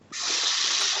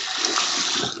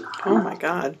Oh my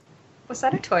god. Was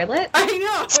that a toilet? I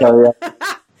know! Sorry.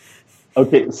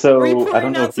 Okay, so Were you I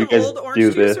don't know if you guys old orange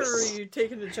do juice, this. or were you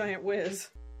taking a giant whiz?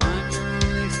 I'm your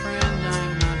only friend,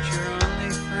 I'm not your only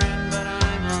friend, but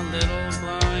I'm a little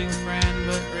glowing friend,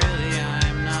 but really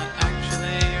I'm not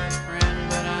actually your friend,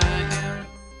 but I am.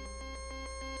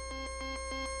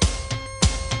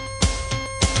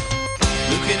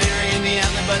 Blue canary in the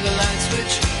alley by the light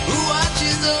switch, who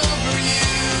watches over you?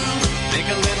 Make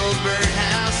a little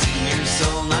birdhouse in your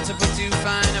soul, not to put too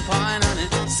fine a point on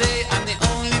it. Say I'm the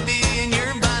only bee in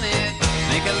your bonnet.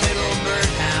 Make a little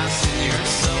birdhouse in your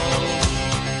soul.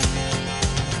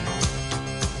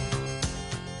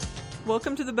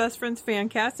 Welcome to the Best Friends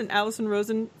Fancast, an Alison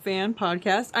Rosen fan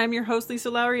podcast. I'm your host, Lisa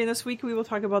Lawrie, and this week we will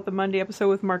talk about the Monday episode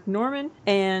with Mark Norman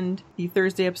and the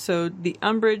Thursday episode, The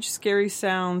Umbrage, Scary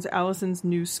Sounds, Alison's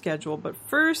new schedule. But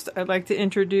first, I'd like to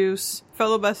introduce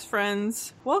fellow best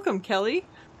friends. Welcome, Kelly.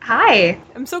 Hi.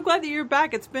 I'm so glad that you're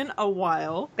back. It's been a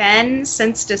while. Been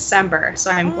since December,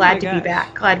 so I'm glad to be gosh.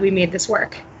 back. Glad we made this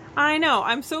work. I know.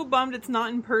 I'm so bummed it's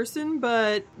not in person,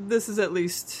 but this is at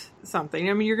least something.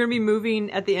 I mean, you're going to be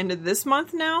moving at the end of this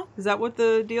month now? Is that what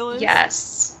the deal is?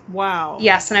 Yes. Wow.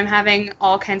 Yes, and I'm having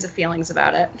all kinds of feelings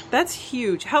about it. That's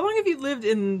huge. How long have you lived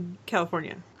in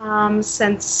California?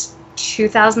 Since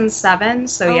 2007,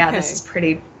 so yeah, Okay. this is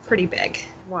pretty big.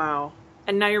 Wow.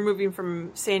 And now you're moving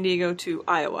from San Diego to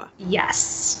Iowa.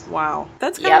 Yes. Wow.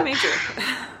 That's kind of Yep.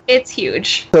 major. It's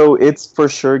huge. So it's for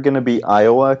sure going to be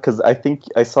Iowa, because I think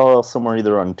I saw somewhere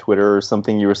either on Twitter or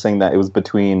something you were saying that it was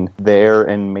between there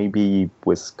and maybe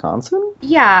Wisconsin?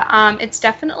 Yeah, it's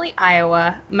definitely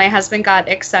Iowa. My husband got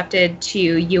accepted to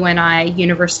UNI,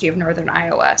 University of Northern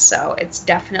Iowa, so it's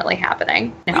definitely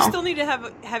happening now. We still need to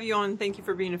have you on. Thank you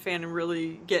for being a fan and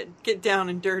really get down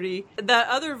and dirty. That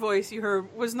other voice you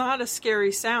heard was not a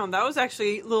scary sound. That was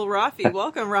actually Lil Rafi.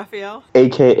 Welcome, Rafael.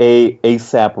 AKA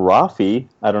ASAP Rafi.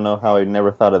 I don't know how I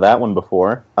never thought of that one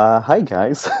before. Hi,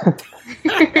 guys.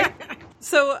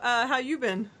 So, how you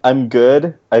been? I'm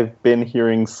good. I've been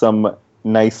hearing some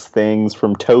nice things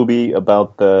from Toby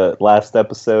about the last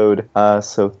episode,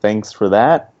 so thanks for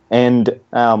that. And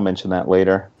I'll mention that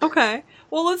later. Okay.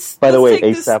 Well, let's. By the way,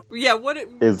 take this- ASAP Yeah. What it,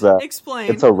 is explain?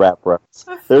 It's a rap reference.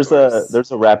 Of There's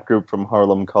course. a rap group from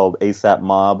Harlem called ASAP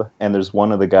Mob, and there's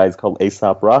one of the guys called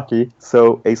ASAP Rocky.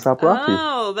 So ASAP Rocky.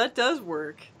 Oh, that does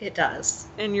work It does.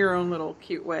 in your own little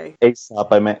cute way. ASAP,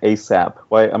 I meant ASAP.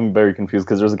 Why? I'm very confused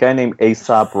because there's a guy named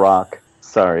ASAP Rock.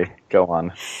 Sorry, go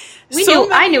on.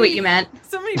 I knew what you meant.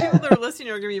 So many people that are listening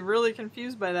are going to be really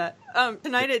confused by that.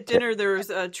 Tonight at dinner, there was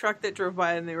a truck that drove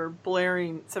by and they were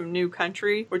blaring some New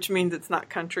Country, which means it's not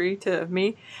country to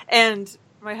me. And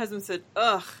my husband said,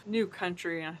 "Ugh, New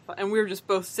Country," and we were just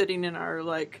both sitting in our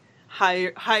like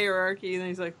hierarchy. And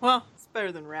he's like, "Well, it's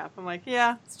better than rap." I'm like,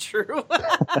 "Yeah, it's true."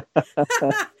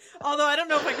 Although I don't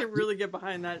know if I can really get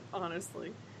behind that,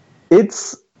 honestly.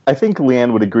 I think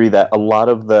Leanne would agree that a lot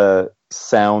of the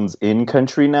sounds in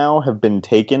country now have been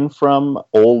taken from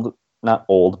not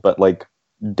old, but like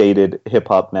dated hip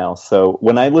hop now. So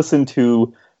when I listen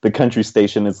to the country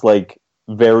station, it's like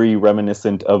very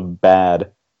reminiscent of bad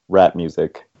rap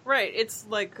music. Right, it's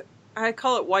like, I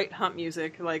call it white hump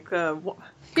music, like Coast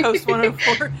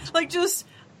 104. Like just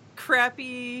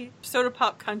crappy soda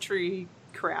pop country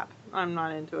crap. I'm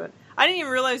not into it. I didn't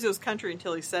even realize it was country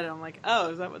until he said it. I'm like,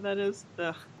 oh, is that what that is?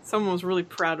 Ugh. Someone was really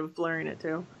proud of blaring it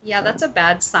too. Yeah, that's a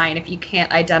bad sign if you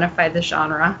can't identify the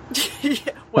genre.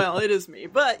 Yeah, well, it is me.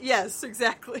 But yes,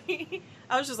 exactly.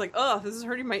 I was just like, oh, this is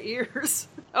hurting my ears.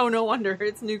 Oh, no wonder.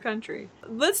 It's New Country.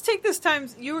 Let's take this time.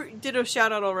 You did a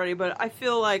shout out already, but I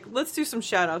feel like let's do some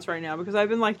shout outs right now because I've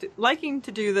been liking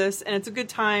to do this, and it's a good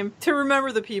time to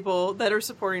remember the people that are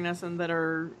supporting us and that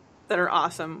are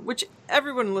awesome, which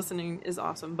everyone listening is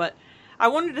awesome. But I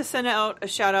wanted to send out a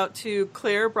shout out to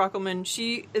Claire Brockelman.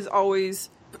 She is always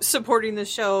supporting the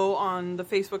show on the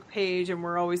Facebook page, and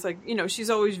we're always like, she's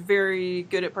always very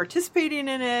good at participating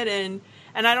in it, and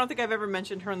I don't think I've ever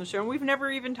mentioned her on the show, and we've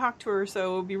never even talked to her,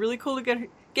 so it would be really cool to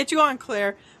get you on,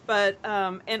 Claire. But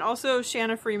and also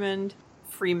Shanna Freeman.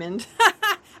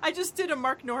 I just did a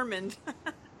Mark Norman.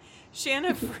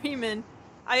 Shanna Freeman.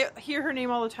 I hear her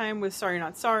name all the time with Sorry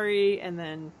Not Sorry, and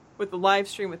then with the live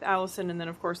stream with Alison, and then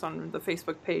of course on the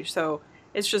Facebook page. So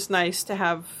it's just nice to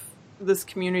have this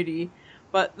community.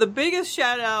 But the biggest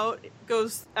shout out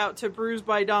goes out to Bruised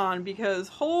by Dawn, because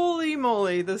holy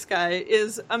moly, this guy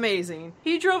is amazing.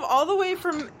 He drove all the way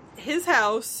from his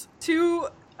house to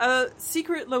a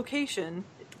secret location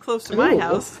close to my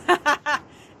house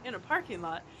in a parking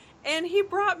lot. And he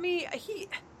brought me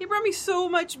so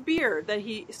much beer that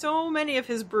so many of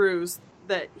his brews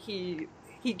that he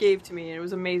he gave to me, and it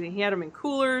was amazing. He had them in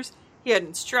coolers, he had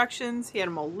instructions, he had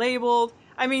them all labeled.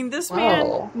 I mean, this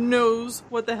man knows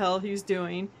what the hell he's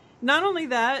doing. Not only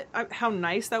that, how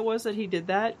nice that was that he did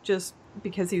that, just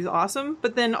because he's awesome,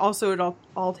 but then also it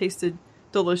all tasted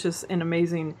delicious and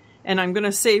amazing. And I'm going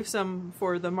to save some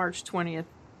for the March 20th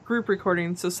group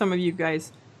recording, so some of you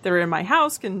guys that are in my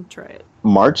house can try it.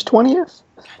 March 20th?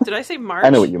 Did I say March? I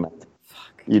know what you meant.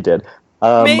 Fuck. You did.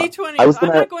 May 20th. I'm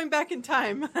not going back in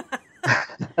time.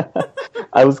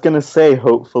 I was going to say,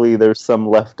 hopefully there's some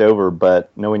left over,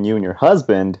 but knowing you and your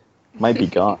husband, might be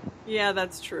gone. Yeah,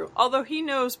 that's true. Although he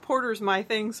knows porter's my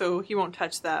thing, so he won't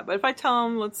touch that. But if I tell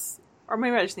him, or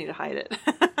maybe I just need to hide it.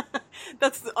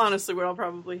 That's honestly what I'll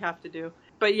probably have to do.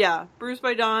 But yeah, Bruised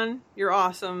by Dawn, you're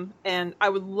awesome. And I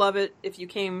would love it if you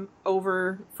came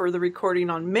over for the recording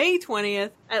on May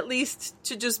 20th, at least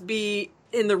to just be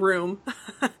in the room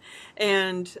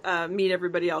and meet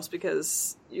everybody else,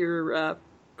 because you're a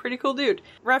pretty cool dude.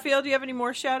 Rafael, do you have any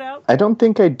more shout outs? I don't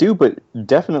think I do, but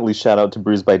definitely shout out to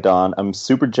Bruised by Dawn. I'm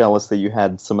super jealous that you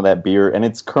had some of that beer, and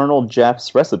it's Colonel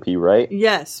Jeff's recipe, right?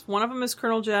 Yes, one of them is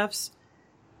Colonel Jeff's.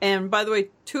 And by the way,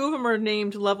 2 of them are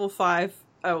named level 5,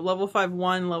 level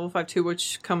 5-1, level 5-2,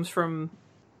 which comes from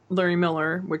Larry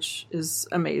Miller, which is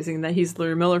amazing that he's a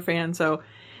Larry Miller fan. So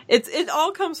it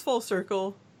all comes full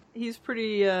circle. He's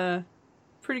pretty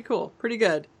cool, pretty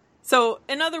good. So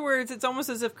in other words, it's almost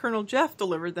as if Colonel Jeff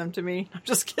delivered them to me. I'm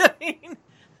just kidding.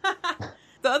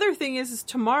 The other thing is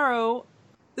tomorrow,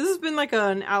 this has been like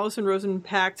an Alison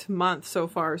Rosen-packed month so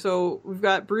far. So we've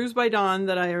got Bruised by Dawn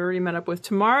that I already met up with.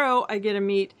 Tomorrow I get to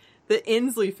meet the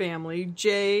Inslee family,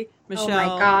 Jay, Michelle. Oh my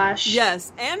gosh.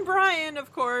 Yes, and Brian,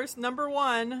 of course, number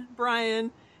 1,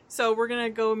 Brian. So we're going to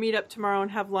go meet up tomorrow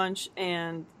and have lunch,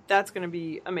 and that's going to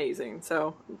be amazing.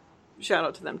 So shout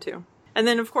out to them too. And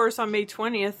then, of course, on May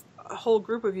 20th, a whole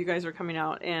group of you guys are coming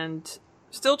out, and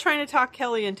still trying to talk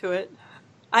Kelly into it.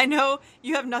 I know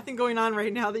you have nothing going on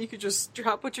right now that you could just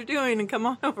drop what you're doing and come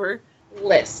on over.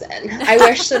 Listen, I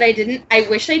wish I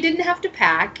didn't have to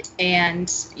pack,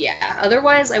 and yeah,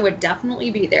 otherwise I would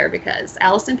definitely be there, because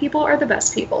Allison people are the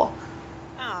best people.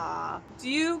 Ah, do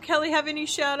you, Kelly, have any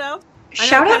shout outs?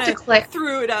 Shout out to Claire.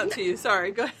 Threw it out to you.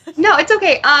 Sorry, go ahead. No, it's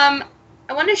okay. I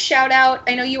want to shout out,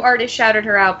 I know you already shouted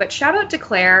her out, but shout out to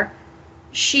Claire.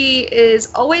 She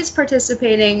is always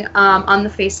participating on the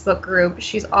Facebook group.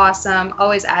 She's awesome,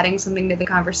 always adding something to the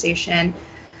conversation.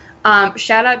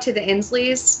 Shout out to the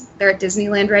Insleys. They're at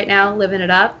Disneyland right now, living it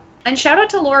up. And shout out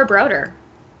to Laura Broder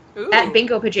at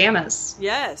Bingo Pajamas.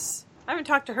 Yes. I haven't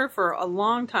talked to her for a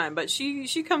long time, but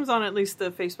she comes on at least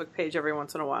the Facebook page every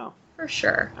once in a while. For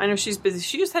sure. I know she's busy.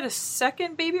 She just had a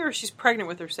second baby, or she's pregnant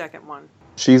with her second one?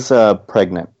 She's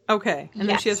pregnant. Okay. And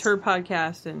then she has her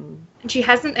podcast. And she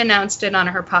hasn't announced it on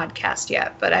her podcast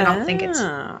yet, but I don't think it's...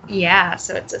 Yeah,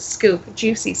 so it's a scoop. A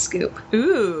juicy scoop.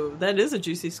 Ooh, that is a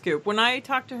juicy scoop. When I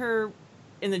talked to her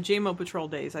in the JMO Patrol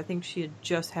days, I think she had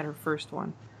just had her first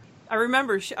one. I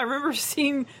remember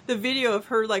seeing the video of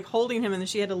her like holding him, and then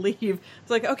she had to leave.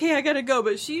 It's like, okay, I gotta go.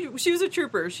 But she was a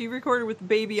trooper. She recorded with the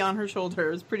baby on her shoulder.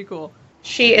 It was pretty cool.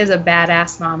 She is a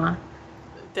badass mama.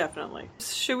 Definitely.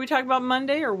 Should we talk about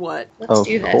Monday or what? Let's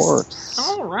do this. Of course.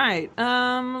 All right.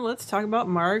 Let's talk about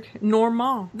Mark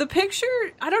Normand. The picture,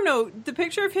 I don't know, the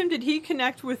picture of him, did he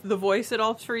connect with the voice at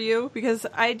all for you? Because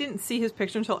I didn't see his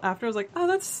picture until after. I was like, oh,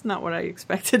 that's not what I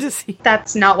expected to see.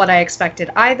 That's not what I expected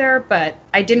either, but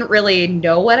I didn't really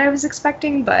know what I was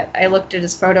expecting, but I looked at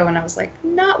his photo and I was like,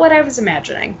 not what I was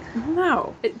imagining.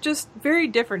 No. It just very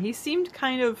different. He seemed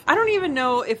kind of, I don't even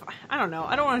know if, I don't know.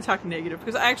 I don't want to talk negative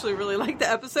because I actually really like the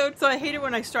episode. So I hate it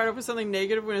when I start off with something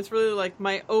negative when it's really like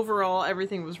my overall,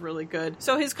 everything was really good.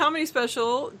 So his comedy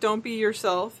special, Don't Be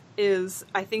Yourself, is,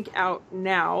 I think, out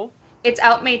now. It's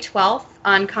out May 12th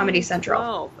on Comedy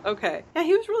Central. 12th. Okay. Yeah,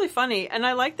 he was really funny. And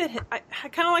I like that, I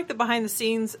kind of like the behind the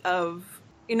scenes of,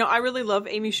 you know, I really love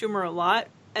Amy Schumer a lot.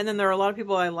 And then there are a lot of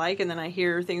people I like. And then I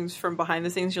hear things from behind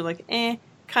the scenes. You're like,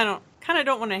 kind of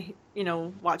don't want to, you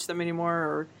know, watch them anymore.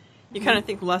 Or you kind of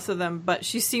think less of them. But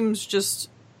she seems just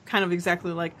kind of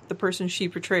exactly like the person she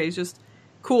portrays, just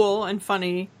cool and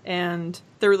funny, and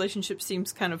their relationship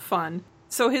seems kind of fun.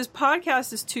 So his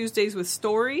podcast is Tuesdays with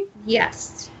Story.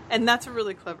 Yes. And that's a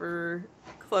really clever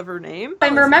name. If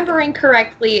I'm remembering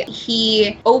correctly,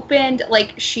 he opened,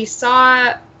 like, she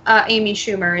saw Amy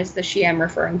Schumer, is the she I'm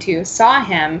referring to, saw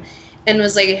him and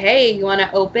was like, hey, you want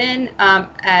to open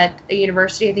at a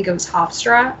university? I think it was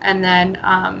Hofstra. And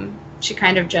then she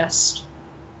kind of just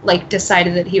like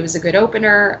decided that he was a good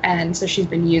opener, and so she's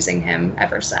been using him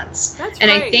ever since. That's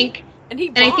and right. I think he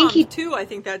bombed too, I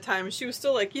think that time. She was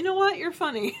still like, you know what, you're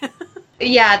funny.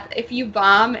 Yeah, if you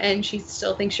bomb and she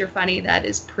still thinks you're funny, that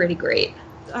is pretty great.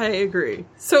 I agree.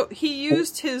 So he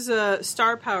used his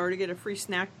star power to get a free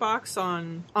snack box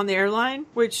on the airline,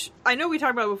 which I know we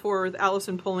talked about before with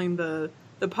Alison pulling the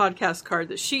podcast card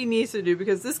that she needs to do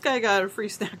because this guy got a free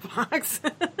snack box.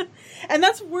 And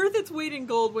that's worth its weight in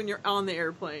gold when you're on the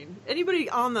airplane. Anybody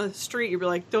on the street, you'd be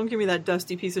like, don't give me that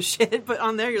dusty piece of shit. But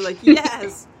on there, you're like,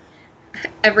 yes.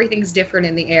 Everything's different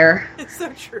in the air. It's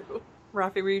so true.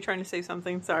 Rafi, were you trying to say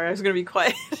something? Sorry, I was going to be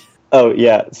quiet. Oh,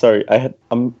 yeah, sorry.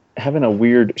 I'm having a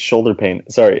weird shoulder pain.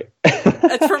 Sorry.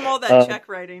 That's from all that check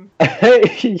writing.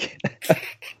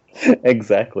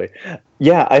 Exactly.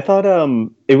 Yeah, I thought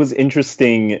it was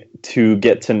interesting to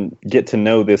get to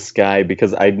know this guy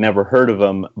because I'd never heard of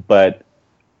him, but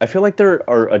I feel like there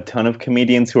are a ton of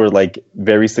comedians who are like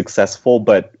very successful,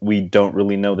 but we don't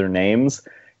really know their names.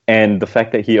 And the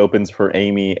fact that he opens for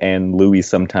Amy and Louis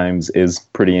sometimes is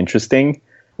pretty interesting.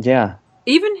 Yeah.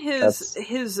 Even his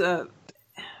the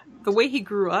way he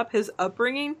grew up, his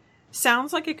upbringing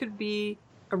sounds like it could be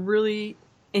a really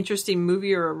interesting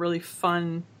movie or a really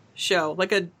fun show,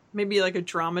 maybe like a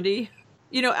dramedy.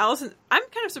 You know, Alison, I'm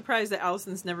kind of surprised that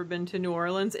Alison's never been to New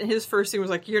Orleans, and his first thing was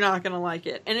like, you're not going to like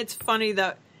it. And it's funny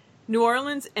that New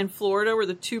Orleans and Florida were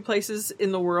the two places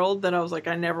in the world that I was like,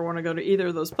 I never want to go to either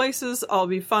of those places. I'll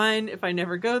be fine if I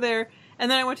never go there. And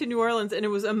then I went to New Orleans and it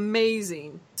was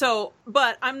amazing. So,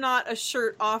 but I'm not a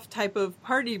shirt off type of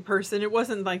party person. It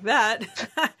wasn't like that.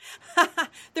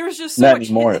 There was just so not much.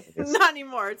 Anymore. Not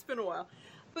anymore. It's been a while.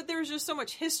 But there was just so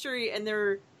much history, and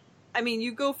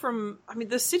you go from,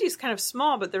 the city's kind of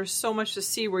small, but there's so much to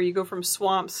see where you go from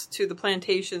swamps to the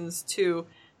plantations to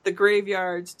the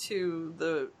graveyards to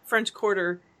the French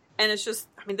Quarter. And it's just,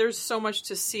 there's so much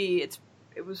to see.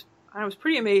 It was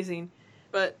pretty amazing,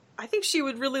 but I think she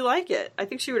would really like it. I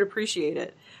think she would appreciate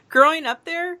it. Growing up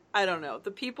there, I don't know. The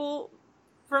people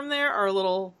from there are a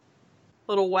little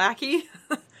wacky,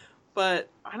 but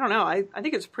I don't know. I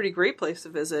think it's a pretty great place to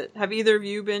visit. Have either of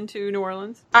you been to New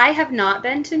Orleans? I have not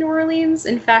been to New Orleans.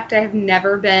 In fact, I've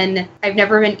never been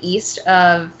east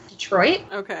of Detroit.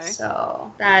 Okay.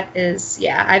 So that is,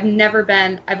 I've never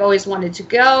been. I've always wanted to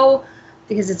go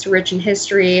because it's rich in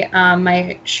history.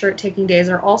 My shirt-taking days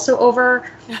are also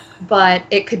over, but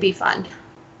it could be fun.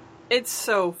 It's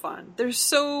so fun. There's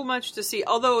so much to see.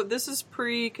 Although this is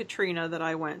pre-Katrina that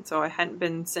I went, so I hadn't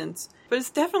been since. But it's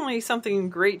definitely something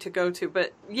great to go to.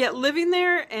 But yeah, living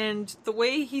there and the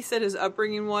way he said his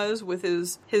upbringing was with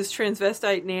his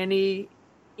transvestite nanny,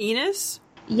 Ennis.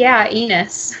 Yeah,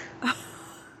 Ennis.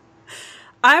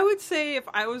 I would say if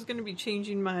I was going to be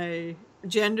changing my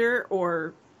gender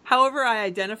or however I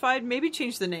identified, maybe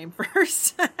change the name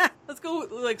first. Let's go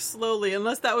slowly,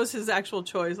 unless that was his actual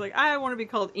choice. I want to be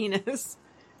called Ennis.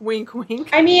 Wink, wink.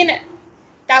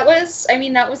 That was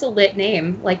a lit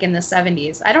name, in the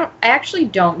 70s. I actually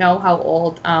don't know how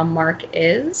old Mark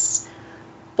is,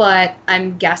 but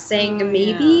I'm guessing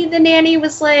maybe the nanny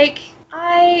was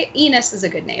Ennis is a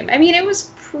good name. It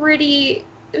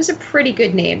was a pretty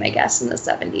good name, I guess, in the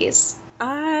 70s.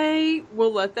 I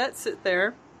will let that sit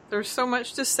there. There's so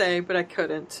much to say, but I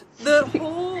couldn't. The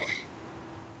whole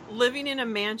living in a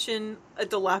mansion, a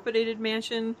dilapidated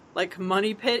mansion,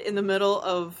 money pit in the middle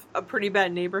of a pretty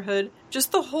bad neighborhood.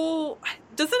 Just the whole...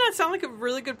 Doesn't that sound like a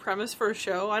really good premise for a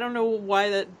show? I don't know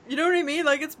why that... You know what I mean?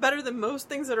 It's better than most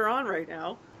things that are on right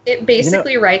now. It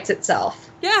basically writes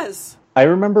itself. Yes. I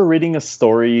remember reading a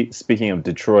story, speaking of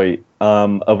Detroit,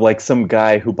 of some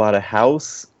guy who bought a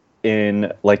house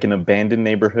in an abandoned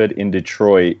neighborhood in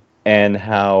Detroit, and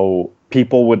how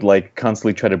people would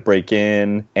constantly try to break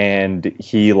in, and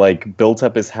he built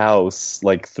up his house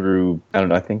through, I don't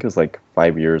know, I think it was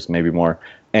 5 years, maybe more,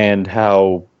 and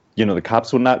how, the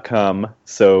cops would not come,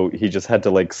 so he just had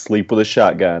to sleep with a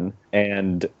shotgun,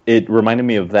 and it reminded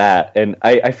me of that, and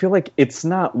I feel like it's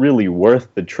not really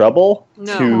worth the trouble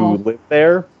to live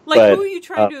there. But, who are you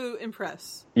trying to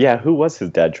impress? Yeah, who was his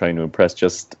dad trying to impress?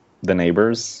 Just the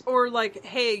neighbors? Or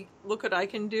hey, look what I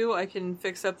can do. I can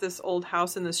fix up this old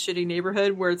house in this shitty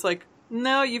neighborhood, where it's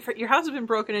no, your house has been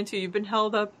broken into. You've been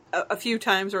held up a few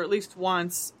times, or at least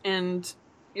once, and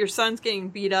your son's getting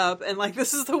beat up, and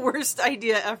this is the worst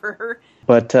idea ever.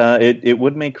 But it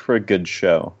would make for a good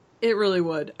show. It really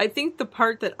would. I think the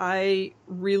part that I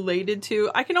related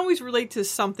to, I can always relate to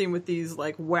something with these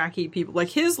wacky people.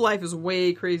 His life is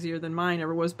way crazier than mine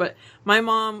ever was, but my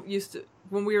mom used to,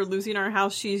 when we were losing our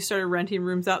house, she started renting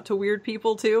rooms out to weird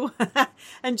people too.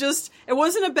 And it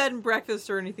wasn't a bed and breakfast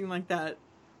or anything like that.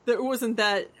 It wasn't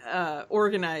that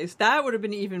organized. That would have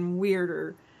been even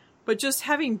weirder. But just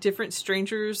having different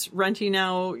strangers renting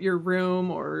out your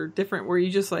room or different where you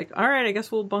just like, all right, I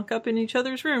guess we'll bunk up in each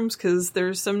other's rooms because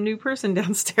there's some new person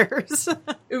downstairs.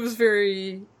 It was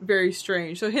very, very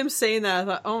strange. So him saying that, I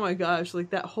thought, oh my gosh,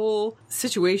 like that whole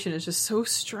situation is just so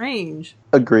strange.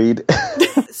 Agreed.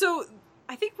 So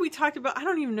I think we talked about, I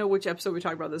don't even know which episode we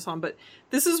talked about this on, but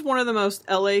this is one of the most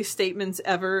LA statements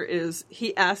ever is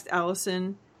he asked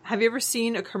Alison, have you ever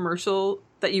seen a commercial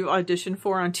that you auditioned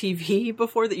for on TV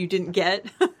before that you didn't get?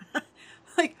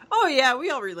 Like, oh yeah, we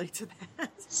all relate to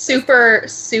that. Super,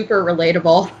 super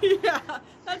relatable. Yeah,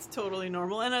 that's totally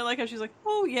normal. And I like how she's like,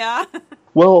 oh yeah.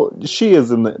 Well,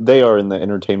 they are in the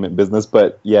entertainment business,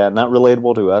 but yeah, not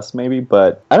relatable to us maybe,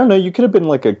 but I don't know, you could have been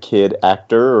like a kid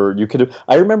actor, or you could have,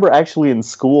 I remember actually in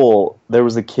school, there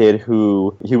was a kid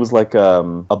he was like a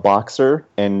boxer,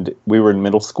 and we were in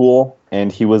middle school,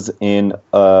 and he was in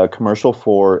a commercial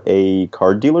for a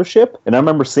car dealership, and I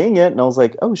remember seeing it, and I was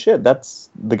like, oh shit, that's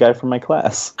the guy from my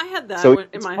class. I had that So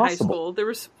in my high school. There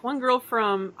was one girl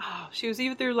from, she was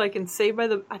either like in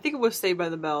I think it was Saved by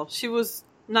the Bell. She was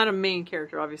not a main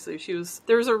character, obviously.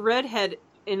 There was a redhead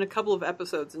in a couple of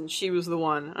episodes, and she was the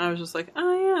one. I was just like,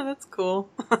 oh yeah, that's cool.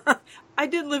 I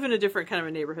did live in a different kind of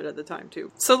a neighborhood at the time, too.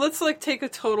 So let's take a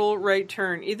total right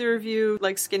turn. Either of you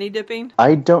like skinny dipping?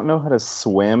 I don't know how to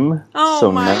swim. Oh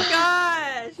so my no.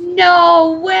 gosh!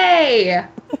 No way!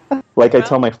 I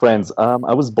tell my friends,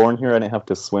 I was born here, I didn't have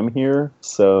to swim here,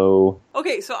 so...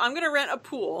 Okay, so I'm going to rent a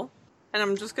pool, and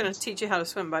I'm just going to teach you how to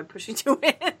swim by pushing you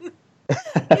in. You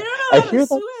don't know how to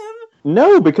swim?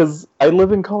 No, because I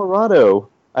live in Colorado.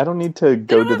 I don't need to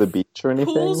go to the beach or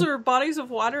anything. Pools or bodies of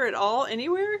water at all,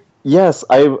 anywhere? Yes,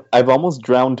 I've almost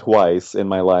drowned twice in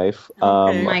my life.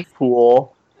 Okay.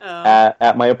 Pool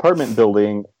at my apartment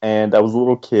building, and I was a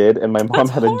little kid, and my mom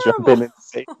had to jump in and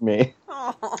save me.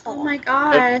 Oh my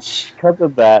gosh. And because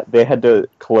of that, they had to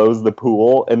close the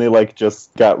pool, and they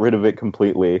just got rid of it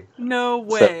completely. No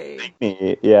way.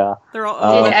 So, yeah. They're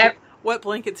all wet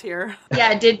blankets here.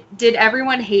 Yeah, did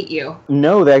everyone hate you?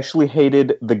 No, they actually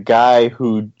hated the guy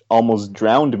who almost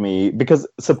drowned me, because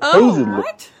supposedly... Oh,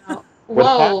 what? What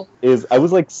Whoa. happened is I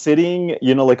was sitting,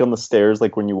 on the stairs,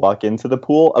 when you walk into the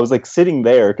pool. I was sitting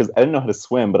there because I didn't know how to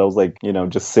swim, but I was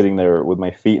just sitting there with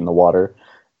my feet in the water.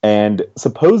 And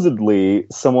supposedly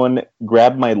someone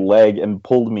grabbed my leg and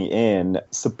pulled me in,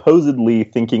 supposedly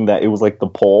thinking that it was the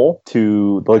pole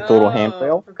to the little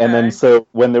handrail. Okay. And then so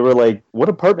when they were like, what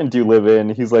apartment do you live in?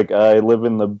 He's like, I live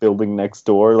in the building next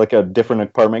door, a different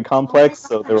apartment complex.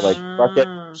 So they were like, fuck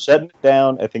it, shutting it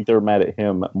down. I think they were mad at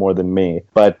him more than me.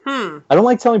 But I don't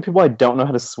like telling people I don't know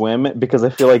how to swim because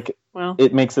I feel like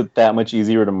it makes it that much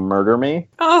easier to murder me.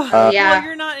 Oh, yeah. Well,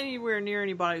 you're not anywhere near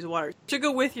any bodies of water. To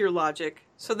go with your logic,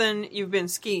 so then you've been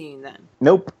skiing then.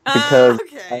 Nope, because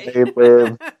okay. I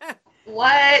live...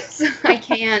 What? I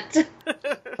can't.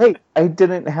 Hey, I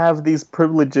didn't have these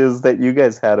privileges that you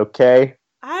guys had, okay?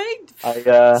 Our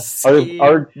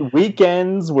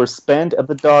weekends were spent at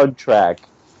the dog track.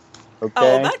 Okay?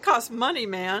 Oh, that costs money,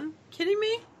 man. Kidding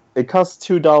me? It costs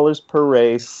 $2 per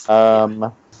race.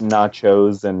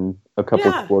 Nachos and a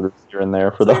couple of quarters here and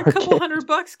there for the arcade. A couple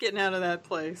 $100 getting out of that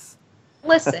place.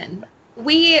 Listen,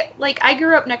 I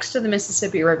grew up next to the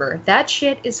Mississippi River. That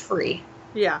shit is free.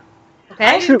 Yeah. Okay?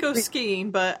 I didn't go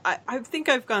skiing, but I think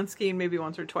I've gone skiing maybe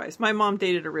once or twice. My mom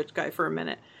dated a rich guy for a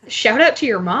minute. Shout out to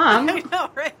your mom. I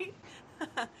know, right?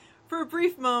 For a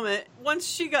brief moment, once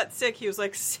she got sick, he was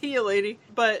like, see you, lady.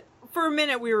 But for a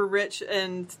minute, we were rich,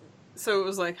 and so it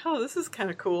was like, oh, this is kind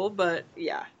of cool. But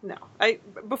yeah, no.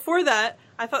 Before that,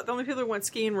 I thought the only people who went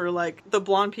skiing were the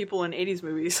blonde people in 80s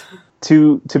movies.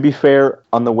 To be fair,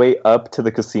 on the way up to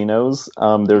the casinos,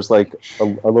 there's a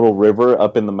little river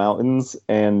up in the mountains,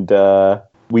 and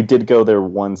we did go there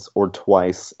once or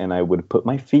twice, and I would put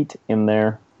my feet in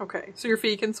there. Okay, so your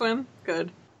feet can swim?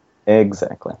 Good.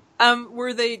 Exactly.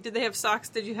 Did they have socks?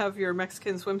 Did you have your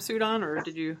Mexican swimsuit on, or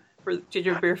did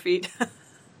your bare feet?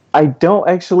 I don't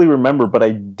actually remember, but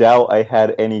I doubt I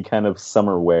had any kind of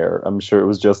summer wear. I'm sure it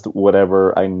was just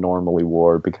whatever I normally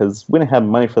wore, because we didn't have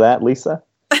money for that, Lisa.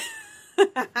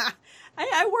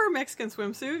 I wore a Mexican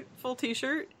swimsuit, full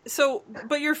t-shirt. So,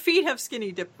 but your feet have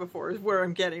skinny dipped before is where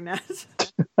I'm getting at.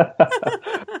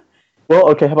 Well,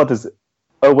 okay, how about this?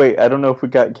 Oh, wait, I don't know if we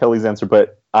got Kelly's answer,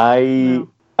 but I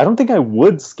don't think I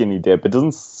would skinny dip. It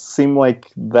doesn't seem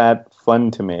like that fun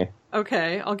to me.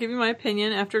 Okay, I'll give you my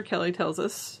opinion after Kelly tells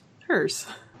us hers.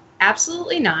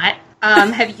 Absolutely not.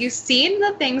 Have you seen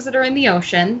the things that are in the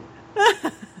ocean?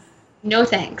 No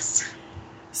thanks.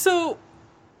 So,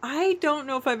 I don't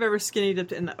know if I've ever skinny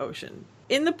dipped in the ocean.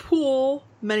 In the pool,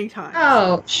 many times.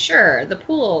 Oh, sure. The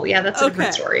pool. Yeah, that's a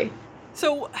different story.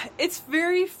 So it's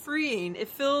very freeing. It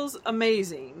feels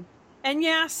amazing. And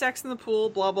yeah, sex in the pool,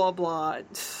 blah, blah, blah.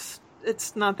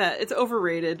 It's not that. It's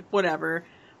overrated, whatever.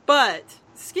 But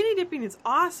skinny dipping is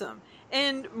awesome.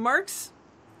 And Mark's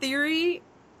theory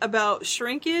about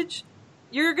shrinkage,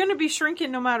 you're going to be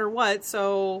shrinking no matter what,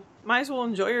 so might as well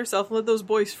enjoy yourself and let those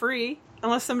boys free.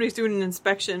 Unless somebody's doing an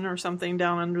inspection or something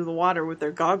down under the water with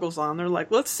their goggles on. They're like,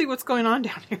 let's see what's going on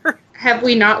down here. Have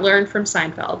we not learned from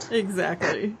Seinfeld?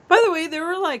 Exactly. By the way, there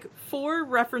were like 4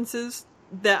 references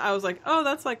that I was like, oh,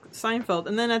 that's like Seinfeld.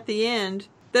 And then at the end,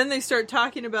 then they start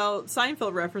talking about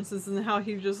Seinfeld references and how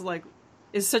he just like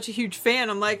is such a huge fan.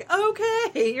 I'm like,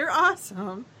 okay, you're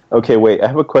awesome. Okay, wait, I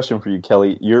have a question for you,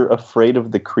 Kelly. You're afraid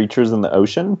of the creatures in the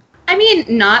ocean? I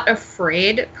mean, not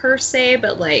afraid per se,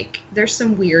 but like there's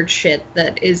some weird shit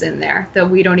that is in there that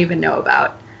we don't even know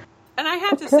about. And I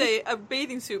have to say, a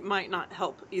bathing suit might not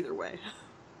help either way.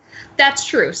 That's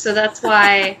true. So that's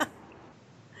why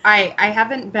I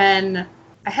haven't been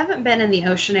in the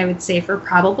ocean, I would say, for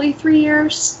probably 3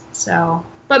 years. So,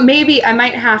 but maybe I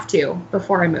might have to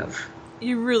before I move.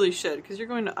 You really should, because you're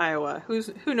going to Iowa.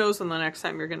 Who knows when the next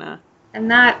time you're gonna?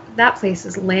 And that place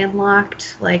is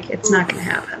landlocked. Like, it's not gonna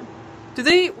happen.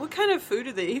 What kind of food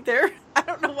do they eat there? I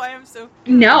don't know why I'm so...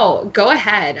 No, go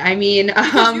ahead. I mean...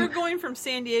 Because you're going from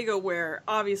San Diego, where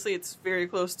obviously it's very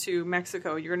close to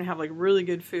Mexico. You're going to have, like, really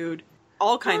good food.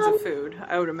 All kinds of food,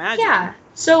 I would imagine. Yeah.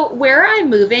 So where I'm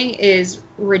moving is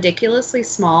ridiculously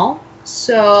small.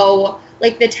 So,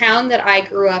 like, the town that I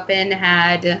grew up in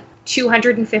had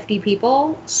 250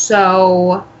 people.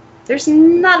 So there's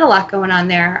not a lot going on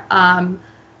there.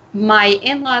 My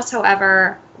in-laws,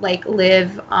 however... like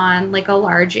live on like a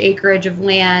large acreage of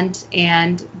land,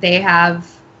 and they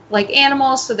have like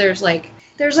animals, so there's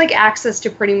access to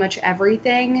pretty much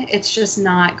everything. It's just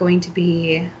not going to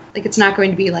be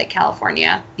like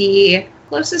California. The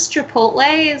closest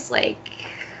Chipotle is like,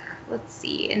 let's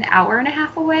see, an hour and a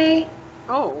half away.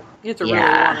 Oh, you have to really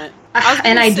want it.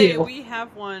 I do. We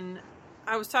have one.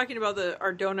 I was talking about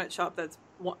our donut shop that's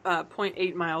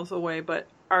 0.8 miles away, but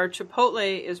our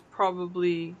Chipotle is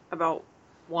probably about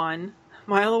 1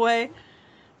 mile away,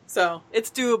 so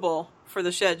it's doable for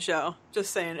the Shed Show.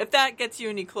 Just saying, if that gets you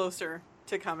any closer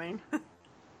to coming.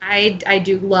 I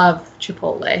do love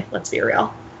Chipotle, let's be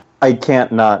real. I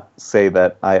can't not say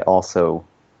that I also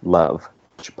love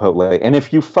Chipotle. And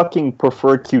if you fucking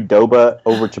prefer Qdoba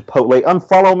over Chipotle,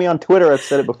 unfollow me on Twitter. I've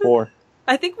said it before.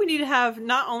 I think we need to have,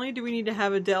 not only do we need to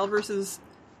have Adele versus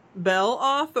Belle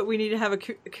off, but we need to have I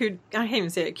can't even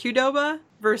say it, Qdoba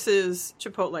versus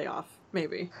Chipotle off.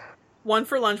 Maybe. One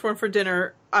for lunch, one for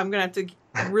dinner. I'm going to have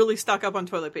to really stock up on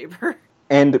toilet paper.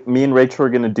 And me and Rachel are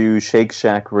going to do Shake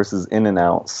Shack versus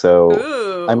In-N-Out, so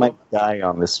Ooh. I might die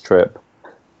on this trip.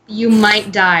 You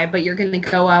might die, but you're going to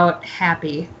go out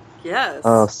happy. Yes.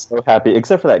 Oh, so happy.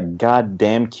 Except for that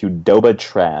goddamn Qdoba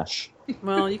trash.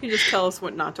 Well, you can just tell us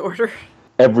what not to order.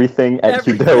 Everything at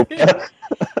Qdoba.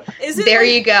 Is it there like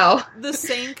you go. The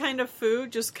same kind of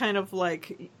food, just kind of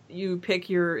like you pick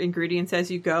your ingredients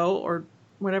as you go, or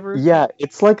whatever? Yeah,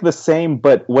 it's like the same,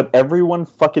 but what everyone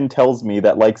fucking tells me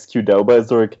that likes Qdoba is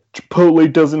they're like,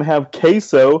 Chipotle doesn't have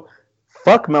queso.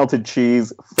 Fuck melted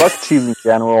cheese. Fuck cheese in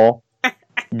general.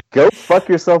 Go fuck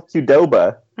yourself,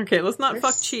 Qdoba. Okay, let's not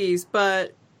fuck cheese,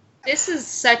 but... This is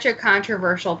such a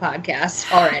controversial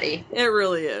podcast already. It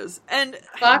really is. And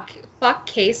fuck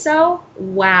queso?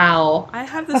 Wow. I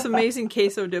have this amazing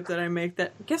queso dip that I make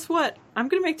that, guess what? I'm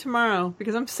going to make tomorrow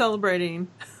because I'm celebrating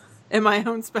in my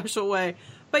own special way.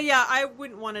 But yeah, I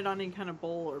wouldn't want it on any kind of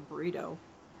bowl or burrito.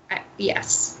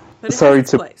 Yes. Sorry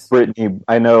to Brittany.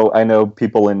 I know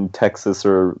people in Texas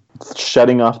are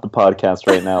shutting off the podcast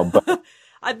right now, but...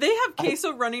 They have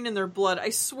queso running in their blood.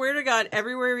 I swear to God,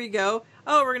 everywhere we go,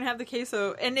 oh, we're going to have the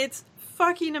queso. And it's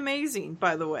fucking amazing,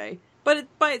 by the way. But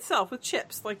it, by itself, with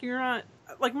chips. Like, you're not...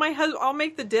 Like, my husband, I'll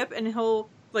make the dip, and he'll,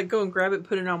 like, go and grab it and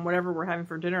put it on whatever we're having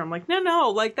for dinner. I'm like, no,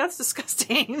 like, that's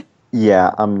disgusting.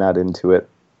 Yeah, I'm not into it.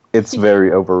 It's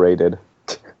very overrated.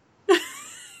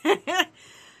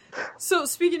 So,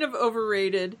 speaking of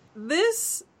overrated,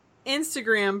 this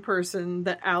Instagram person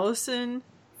that Alison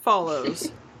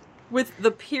follows... with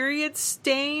the period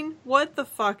stain, what the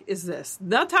fuck is this?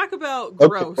 Now talk about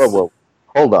gross. Okay, whoa.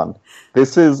 Hold on.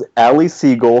 This is Allie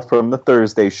Siegel from the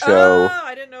Thursday Show. Oh,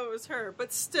 I didn't know it was her,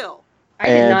 but still. I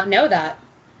did not know that.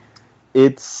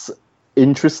 It's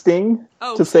interesting,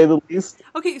 to say the least.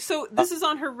 Okay, so this is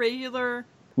on her regular...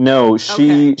 No,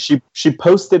 she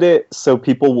posted it so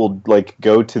people will, like,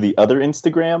 go to the other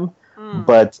Instagram,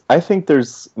 But I think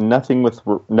there's nothing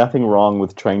wrong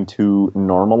with trying to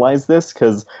normalize this,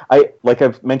 because like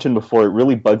I've mentioned before, it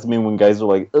really bugs me when guys are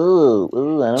like, "Oh,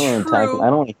 I don't want to talk. I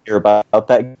don't want to hear about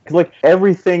that." 'Cause, like,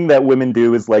 everything that women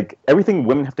do is like everything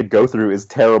women have to go through is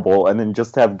terrible, and then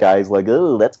just have guys like,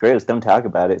 "Oh, that's great. Just don't talk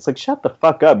about it." It's like, shut the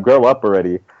fuck up, grow up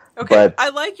already. Okay, but I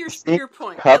like your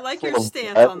point. I like your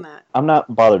stance on that. I'm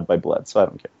not bothered by blood, so I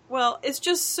don't care. Well, it's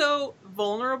just so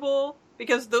vulnerable,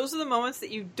 because those are the moments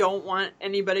that you don't want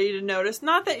anybody to notice.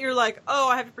 Not that you're like, oh,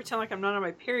 I have to pretend like I'm not on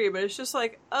my period, but it's just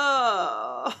like,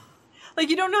 oh. Like,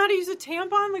 you don't know how to use a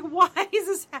tampon? Like, why is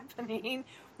this happening?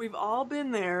 We've all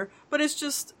been there. But it's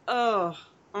just,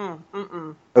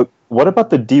 What about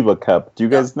the Diva cup? Do you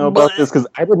guys know about this? Because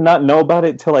I did not know about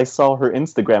it till I saw her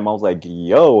Instagram. I was like,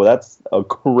 yo, that's a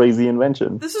crazy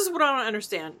invention. This is what I don't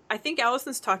understand. I think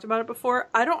Alison's talked about it before.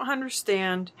 I don't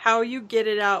understand how you get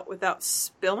it out without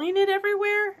spilling it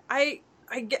everywhere. I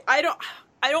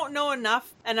don't know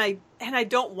enough, and I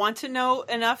don't want to know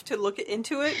enough to look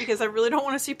into it, because I really don't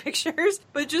want to see pictures.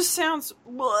 But it just sounds,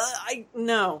 I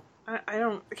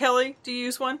don't. Kelly, do you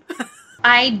use one?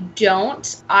 I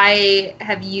don't. I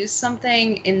have used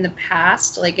something in the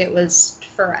past, like it was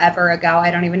forever ago. I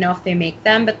don't even know if they make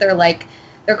them, but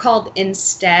they're called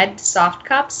Instead soft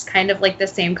cups, kind of like the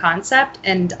same concept,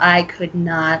 and I could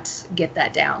not get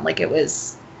that down. Like it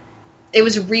was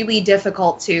really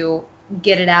difficult to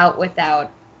get it out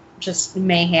without just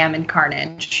mayhem and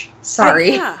carnage.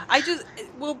 Sorry. Yeah, I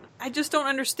just don't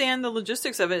understand the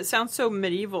logistics of it. It sounds so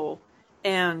medieval,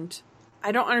 and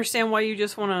I don't understand why you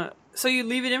just want to. So you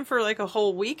leave it in for like a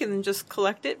whole week and then just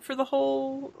collect it for the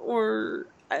whole, or?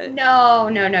 No.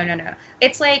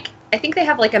 It's like, I think they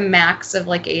have like a max of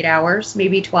like 8 hours,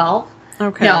 maybe 12.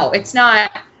 Okay. No, it's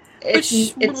not.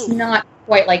 It's not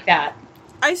quite like that.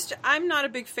 I'm not a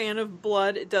big fan of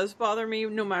blood. It does bother me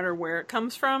no matter where it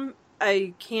comes from.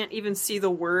 I can't even see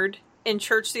the word. In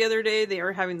church the other day, they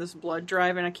were having this blood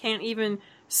drive, and I can't even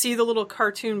see the little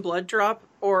cartoon blood drop,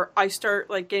 or I start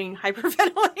like getting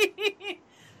hyperventilating.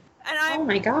 Oh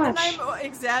my gosh. And I'm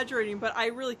exaggerating, but I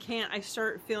really can't. I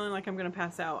start feeling like I'm going to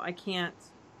pass out. I can't.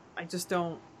 I just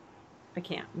don't. I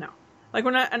can't. No. Like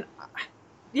when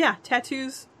yeah,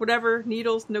 tattoos, whatever,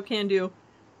 needles, no can do.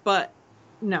 But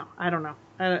no, I don't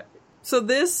know. So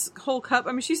this whole cup,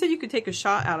 I mean, she said you could take a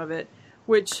shot out of it,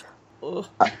 which.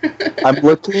 I'm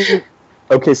looking.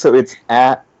 Okay, so it's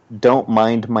at Don't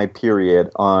Mind My Period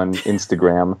on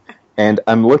Instagram. And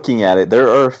I'm looking at it. There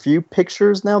are a few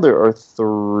pictures now. There are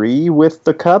 3 with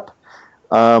the cup.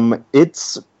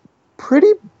 It's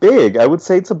pretty big. I would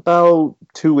say it's about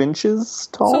 2 inches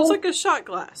tall. So it's like a shot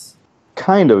glass.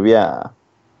 Kind of, yeah.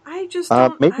 I just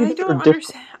don't. I don't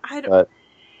understand.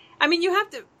 I mean, you have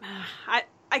to. I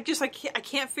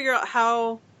can't figure out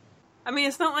how. I mean,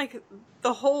 it's not like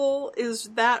the hole is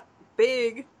that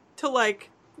big to like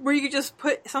where you could just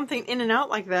put something in and out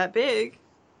like that big.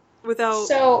 Without,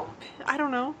 so I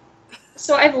don't know.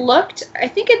 So I've looked, I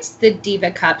think it's the Diva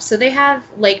cup. So they have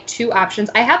like 2 options.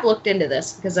 I have looked into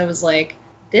this because I was like,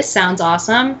 this sounds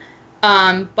awesome.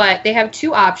 But they have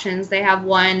 2 options. They have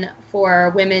one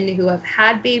for women who have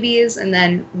had babies, and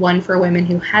then one for women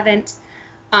who haven't.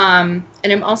 And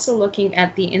I'm also looking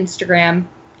at the Instagram,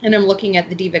 and I'm looking at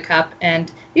the Diva cup,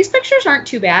 and these pictures aren't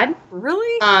too bad.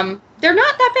 Really? They're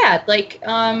not that bad. Like,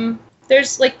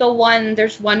 there's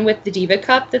one with the Diva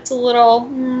cup that's a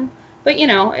little, but you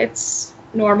know, it's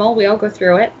normal. We all go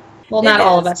through it. Well, not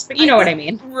all of us, but you know what I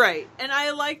mean. Right. And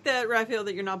I like that, Rafael,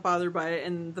 that you're not bothered by it,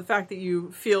 and the fact that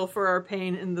you feel for our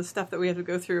pain and the stuff that we have to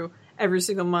go through every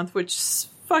single month, which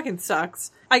fucking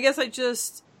sucks. I guess I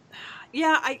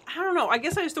don't know. I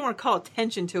guess I just don't want to call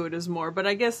attention to it as more, but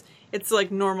I guess it's like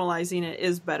normalizing it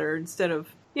is better instead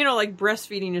of, you know, like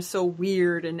breastfeeding is so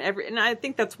weird and I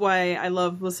think that's why I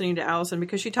love listening to Alison,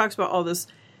 because she talks about all this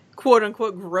quote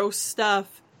unquote gross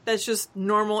stuff that's just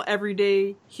normal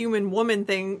everyday human woman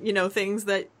thing, you know, things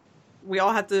that we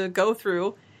all have to go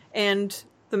through, and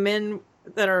the men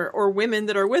that are or women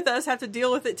that are with us have to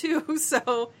deal with it too.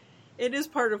 So it is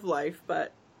part of life,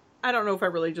 but I don't know if I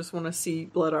really just want to see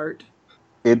blood art.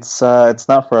 It's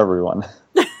not for everyone.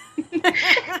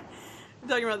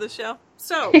 Talking about this show.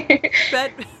 So,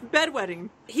 bedwetting.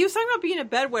 He was talking about being a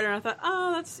bedwetter, and I thought,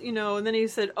 oh, that's, you know, and then he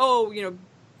said, oh, you know,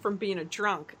 from being a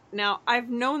drunk. Now, I've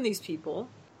known these people,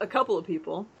 a couple of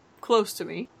people, close to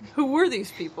me. Who were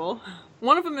these people?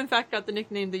 One of them, in fact, got the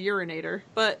nickname the Urinator,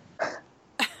 but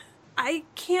I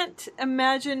can't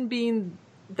imagine being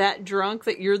that drunk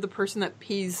that you're the person that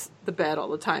pees the bed all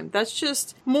the time. That's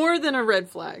just more than a red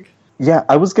flag. Yeah,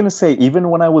 I was going to say, even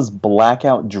when I was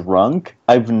blackout drunk,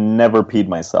 I've never peed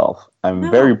myself. I'm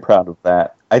very proud of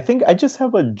that. I think I just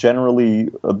have a generally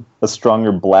a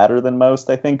stronger bladder than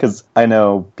most, I think, because I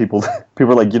know people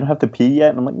are like, you don't have to pee yet?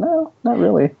 And I'm like, no, not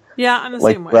really. Yeah, I'm the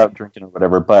like, same way. Without drinking or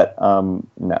whatever, but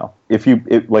no.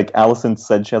 Like Alison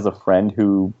said, she has a friend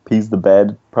who pees the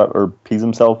bed or pees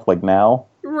himself like now.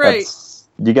 Right.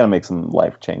 You got to make some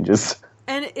life changes.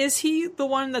 And is he the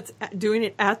one that's doing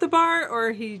it at the bar, or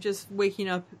are he just waking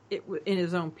up in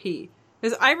his own pee?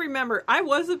 Because I remember I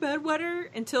was a bedwetter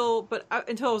until I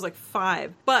was like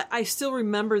 5, but I still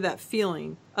remember that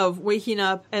feeling of waking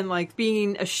up and like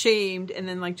being ashamed, and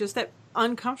then like just that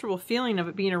uncomfortable feeling of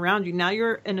it being around you. Now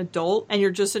you're an adult and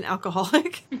you're just an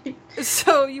alcoholic,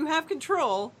 so you have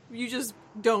control. You just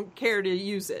don't care to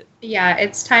use it. Yeah,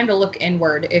 it's time to look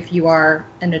inward if you are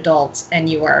an adult and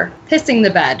you are pissing the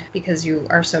bed because you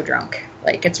are so drunk.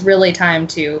 Like, it's really time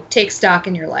to take stock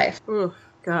in your life. Oh,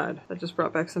 God. That just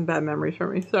brought back some bad memories for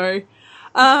me. Sorry.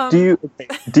 Do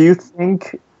you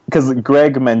think... Because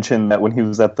Greg mentioned that when he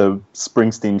was at the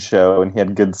Springsteen show and he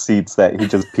had good seats that he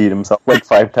just peed himself like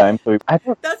 5 times. So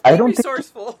That's being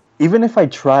resourceful. Even if I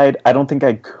tried, I don't think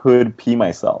I could pee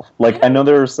myself. Like, I know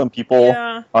there are some people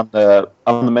on the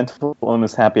mental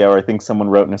illness happy hour. I think someone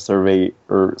wrote in a survey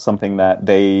or something that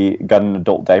they got an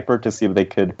adult diaper to see if they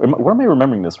could. Where am I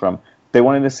remembering this from? They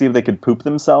wanted to see if they could poop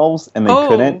themselves, and they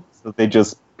couldn't. So they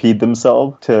just peed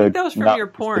themselves to. I think that was from your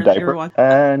porn that you were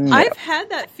watching. No. I've had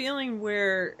that feeling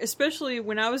where, especially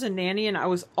when I was a nanny and I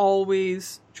was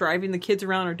always driving the kids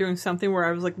around or doing something where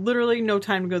I was like literally no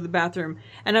time to go to the bathroom,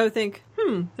 and I would think,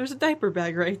 there's a diaper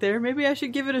bag right there. Maybe I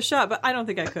should give it a shot, but I don't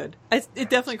think I could. It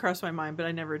definitely crossed my mind, but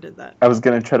I never did that. I was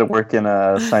going to try to work in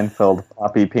a Seinfeld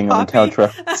Poppy peeing on the couch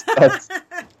reference.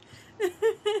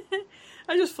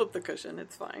 I just flipped the cushion.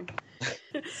 It's fine.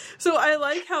 So I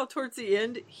like how towards the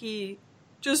end he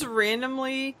just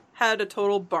randomly had a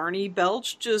total Barney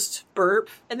belch, just burp,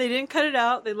 and they didn't cut it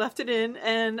out. They left it in,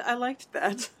 and I liked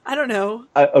that. I don't know.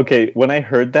 Okay, when I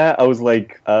heard that, I was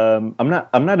like, I'm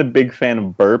not a big fan of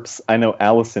burps. I know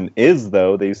Alison is,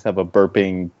 though. They used to have a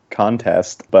burping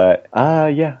contest, but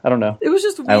yeah, I don't know. It was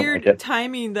just weird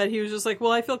timing that he was just like,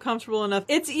 well, I feel comfortable enough.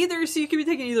 It's either, so you can be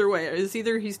taken either way. It's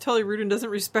either he's totally rude and doesn't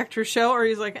respect her show, or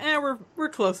he's like, we're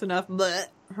close enough. Blech.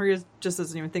 Or he just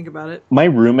doesn't even think about it. My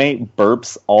roommate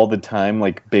burps all the time,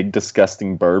 like big,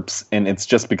 disgusting burps, and it's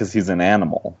just because he's an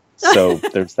animal. So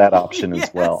there's that option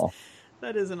as well.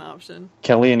 That is an option.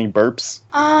 Kelly, any burps?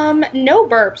 No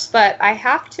burps, but I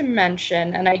have to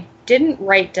mention, and I didn't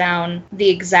write down the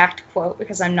exact quote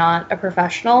because I'm not a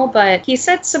professional, but he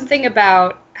said something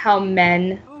about how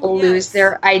men lose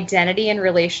their identity in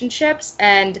relationships,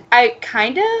 and I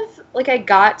kind of, I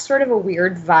got sort of a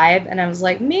weird vibe, and I was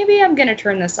like, maybe I'm gonna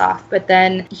turn this off, but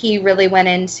then he really went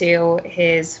into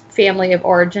his family of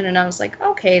origin, and I was like,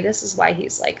 okay, this is why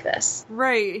he's like this.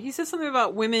 Right. He said something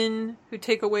about women who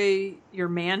take away your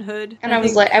manhood. And I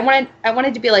was like, I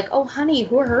wanted to be like, oh, honey,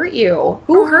 who hurt you?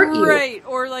 Who hurt you? Right.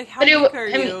 Or like, how weak are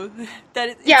you?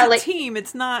 It's a team.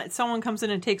 It's not someone comes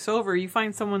in and takes over. You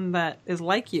find someone that is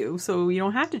like you, so you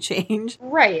don't have to change.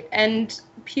 Right. And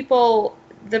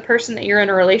the person that you're in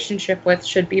a relationship with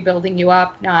should be building you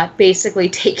up, not basically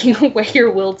taking away your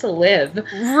will to live.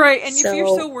 Right, and if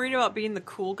you're so worried about being the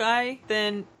cool guy,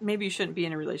 then maybe you shouldn't be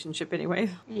in a relationship anyway.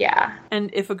 Yeah.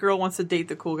 And if a girl wants to date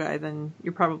the cool guy, then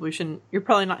you're probably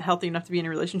not healthy enough to be in a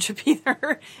relationship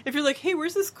either. If you're like, hey,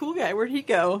 where's this cool guy? Where'd he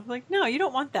go? Like, no, you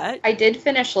don't want that. I did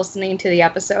finish listening to the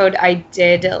episode. I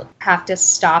did have to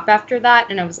stop after that,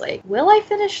 and I was like, will I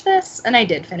finish this? And I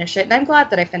did finish it, and I'm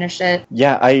glad that I finished it.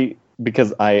 Yeah,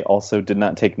 because I also did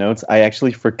not take notes, I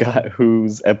actually forgot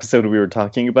whose episode we were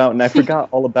talking about, and I forgot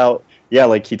all about,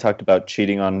 he talked about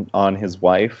cheating on his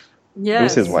wife. Yes. It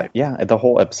was his wife. Yeah, the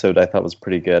whole episode I thought was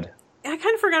pretty good. I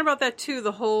kind of forgot about that too,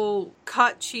 the whole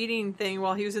caught cheating thing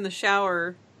while he was in the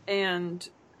shower, and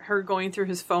her going through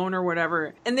his phone or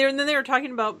whatever. And then they were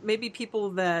talking about maybe people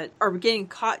that are getting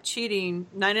caught cheating,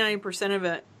 99% of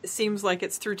it seems like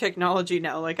it's through technology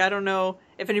now. Like, I don't know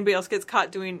if anybody else gets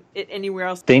caught doing it anywhere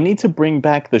else. They need to bring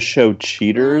back the show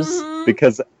Cheaters,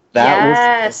 because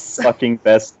that was the fucking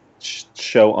best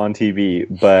show on TV.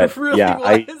 But it really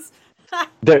was.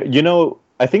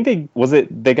 I think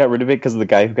they got rid of it because of the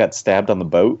guy who got stabbed on the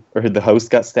boat, or the host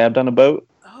got stabbed on a boat.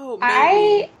 Oh,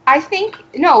 maybe. I think,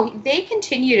 no, they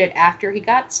continued it after he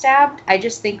got stabbed. I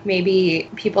just think maybe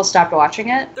people stopped watching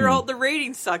it. The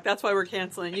ratings suck. That's why we're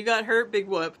canceling. You got hurt, big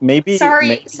whoop.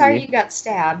 Sorry you got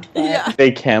stabbed. But. Yeah.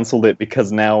 They canceled it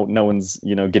because now no one's,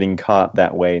 getting caught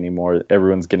that way anymore.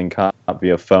 Everyone's getting caught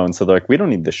via phone. So they're like, we don't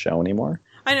need this show anymore.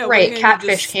 I know. Right.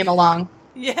 Catfish came along.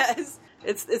 Yes.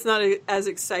 It's not as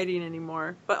exciting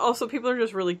anymore. But also, people are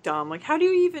just really dumb. Like, how do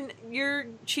you even... You're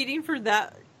cheating for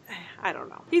that... I don't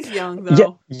know. He's young,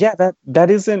 though. Yeah,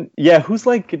 that isn't... Yeah, who's,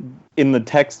 like, in the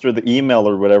text or the email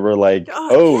or whatever, like,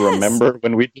 yes. Remember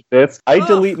when we did this? I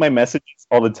delete my messages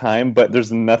all the time, but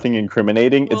there's nothing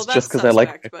incriminating. Well, it's just because I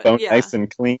like my phone nice and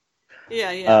clean.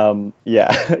 Yeah.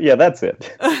 Yeah, that's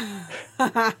it.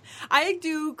 I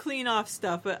do clean off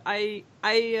stuff, but I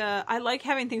like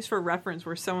having things for reference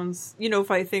where someone's,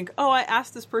 if I think, I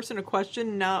asked this person a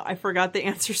question, now I forgot the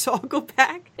answer, so I'll go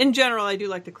back. In general, I do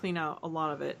like to clean out a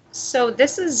lot of it. So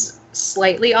this is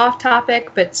slightly off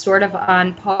topic, but sort of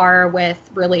on par with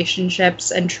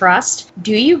relationships and trust.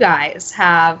 Do you guys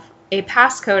have a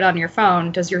passcode on your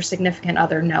phone? Does your significant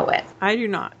other know it? I do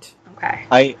not.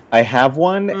 Okay. I have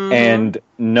one, and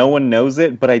no one knows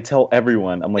it, but I tell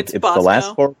everyone. I'm like, it's the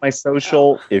last four of my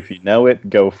social. Oh. If you know it,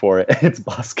 go for it. It's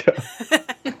Bosco.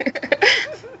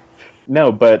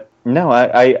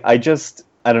 I just,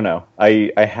 I don't know.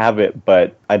 I have it,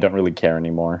 but I don't really care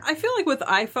anymore. I feel like with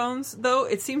iPhones, though,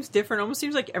 it seems different. It almost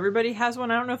seems like everybody has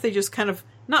one. I don't know if they just kind of,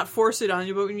 not force it on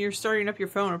you, but when you're starting up your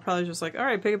phone, it's probably just like, all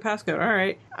right, pick a passcode. All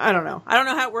right. I don't know. I don't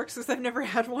know how it works because I've never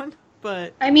had one.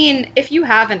 But I mean, if you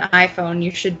have an iPhone,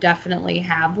 you should definitely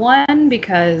have one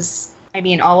because,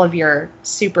 all of your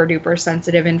super duper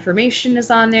sensitive information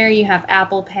is on there. You have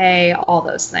Apple Pay, all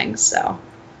those things. So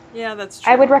yeah, that's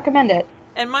true. I would recommend it.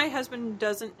 And my husband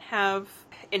doesn't have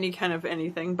any kind of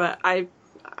anything, but I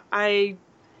think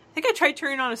I tried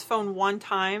turning on his phone one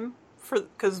time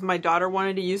because my daughter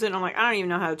wanted to use it. And I'm like, I don't even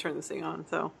know how to turn this thing on.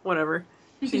 So whatever.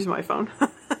 Just use my phone.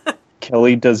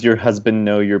 Kelly, does your husband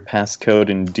know your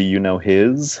passcode, and do you know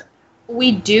his?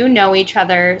 We do know each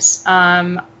other's.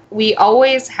 We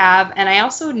always have, and I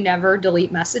also never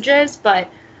delete messages, but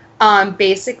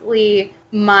basically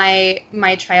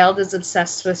my child is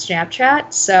obsessed with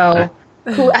Snapchat, so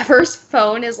whoever's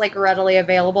phone is like readily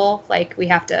available, like we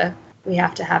have to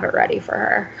have it ready for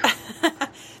her.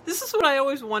 This is what I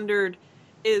always wondered.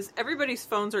 Is everybody's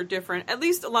phones are different. At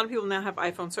least a lot of people now have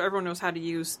iPhones, so everyone knows how to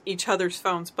use each other's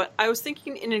phones. But I was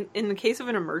thinking in the case of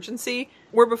an emergency,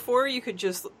 where before you could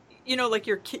just, like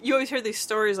your kid, you always hear these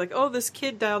stories like, oh, this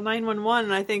kid dialed 911,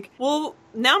 and I think, well,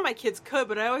 now my kids could,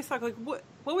 but I always thought, like, what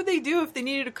would they do if they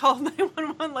needed to call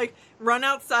 911? Like, run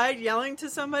outside yelling to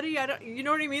somebody? You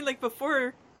know what I mean? Like,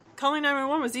 before, calling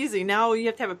 911 was easy. Now you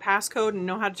have to have a passcode and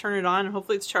know how to turn it on, and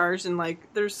hopefully it's charged, and, like,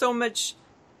 there's so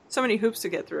many hoops to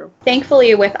get through.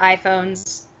 Thankfully, with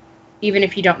iPhones, even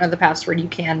if you don't know the password, you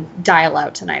can dial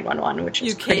out to 911, which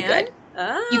is pretty good.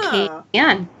 You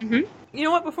can. Mm-hmm. You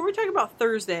know what? Before we talk about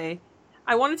Thursday,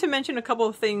 I wanted to mention a couple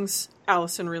of things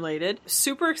Alison related.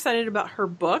 Super excited about her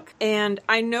book. And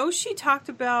I know she talked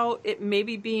about it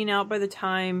maybe being out by the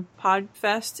time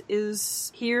Podfest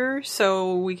is here,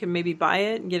 so we can maybe buy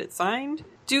it and get it signed.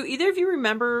 Do either of you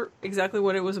remember exactly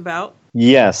what it was about?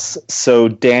 Yes. So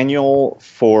Daniel,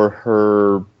 for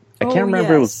her, I can't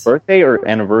remember if it was birthday or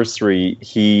anniversary,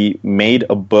 he made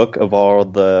a book of all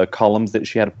the columns that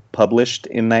she had published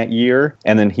in that year,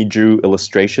 and then he drew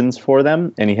illustrations for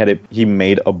them, and he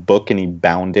made a book and he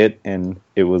bound it, and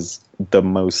it was the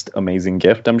most amazing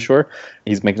gift, I'm sure.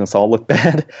 He's making us all look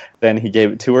bad. Then he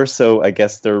gave it to her, so I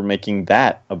guess they're making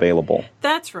that available.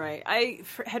 That's right. I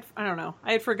don't know.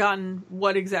 I had forgotten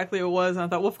what exactly it was, and I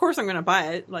thought, well, of course I'm going to buy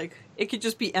it. Like, it could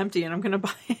just be empty, and I'm going to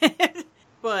buy it.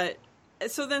 But,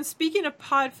 so then speaking of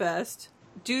Podfest,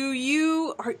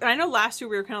 I know last year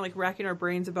we were kind of like racking our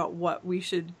brains about what we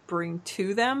should bring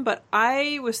to them, but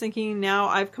I was thinking now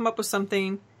I've come up with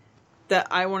something that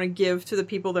I want to give to the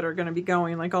people that are going to be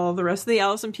going, like all of the rest of the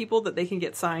Alison people, that they can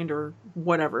get signed or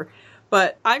whatever.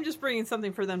 But I'm just bringing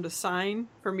something for them to sign,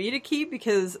 for me to keep,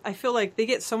 because I feel like they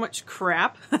get so much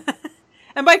crap.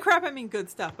 And by crap, I mean good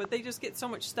stuff, but they just get so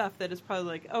much stuff that it's probably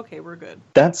like, okay, we're good.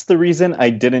 That's the reason I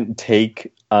didn't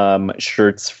take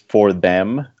shirts for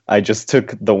them. I just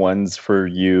took the ones for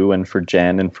you and for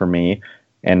Jen and for me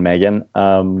and Megan.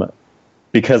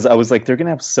 Because I was like, they're going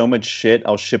to have so much shit,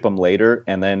 I'll ship them later,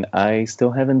 and then I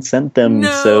still haven't sent them.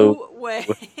 No way.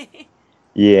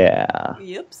 Yeah.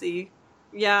 Yipsy.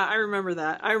 Yeah, I remember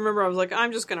that. I was like,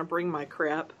 I'm just going to bring my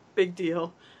crap. Big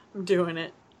deal. I'm doing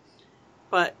it.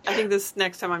 But I think this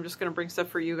next time I'm just going to bring stuff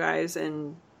for you guys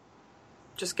and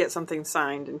just get something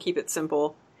signed and keep it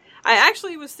simple. I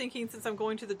actually was thinking, since I'm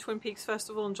going to the Twin Peaks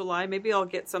Festival in July, maybe I'll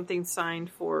get something signed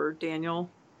for Daniel.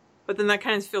 But then that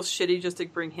kind of feels shitty just to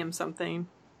bring him something.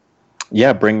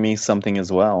 Yeah, bring me something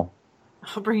as well.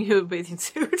 I'll bring you a bathing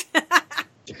suit.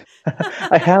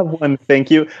 I have one,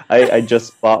 thank you. I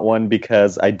just bought one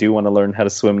because I do want to learn how to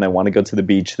swim and I want to go to the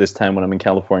beach this time when I'm in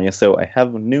California. So I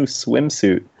have a new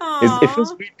swimsuit. It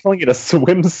feels weird calling it a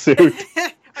swimsuit.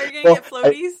 Are you going to get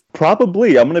floaties?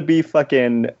 Probably. I'm going to be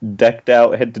fucking decked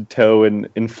out head to toe in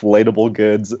inflatable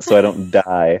goods so I don't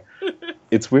die.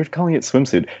 It's weird calling it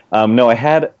swimsuit. No, I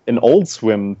had an old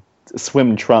swim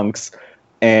trunks,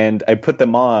 and I put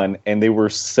them on, and they were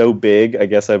so big, I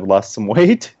guess I've lost some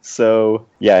weight. So,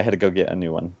 yeah, I had to go get a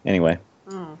new one. Anyway.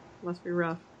 Oh, must be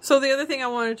rough. So the other thing I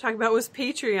wanted to talk about was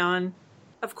Patreon.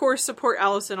 Of course, support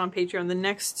Alison on Patreon. The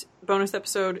next bonus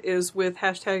episode is with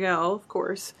 #L, of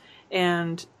course.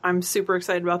 And I'm super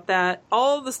excited about that.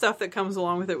 All the stuff that comes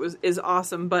along with it is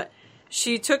awesome. But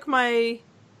she took my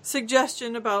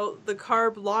suggestion about the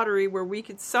carb lottery where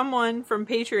someone from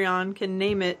Patreon can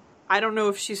name it. I don't know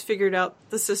if she's figured out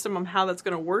the system on how that's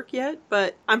going to work yet,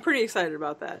 but I'm pretty excited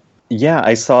about that. Yeah,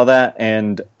 I saw that,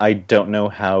 and I don't know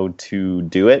how to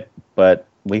do it. But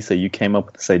Lisa, you came up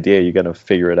with this idea. You got to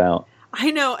figure it out.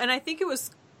 I know, and I think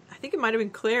it might have been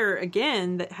Claire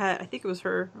again there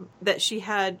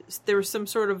was some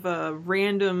sort of a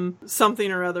random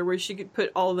something or other where she could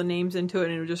put all the names into it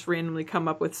and it would just randomly come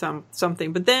up with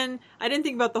something. But then I didn't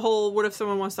think about the whole, what if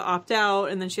someone wants to opt out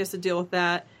and then she has to deal with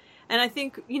that. And I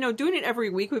think, doing it every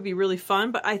week would be really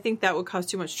fun, but I think that would cause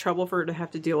too much trouble for her to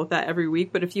have to deal with that every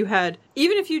week. But even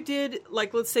if you did,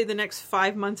 like, let's say the next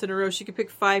 5 months in a row, she could pick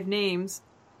 5 names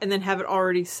and then have it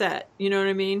already set. You know what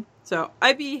I mean? So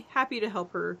I'd be happy to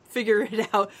help her figure it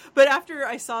out. But after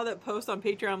I saw that post on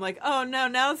Patreon, I'm like, oh no,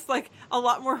 now it's like a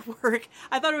lot more work.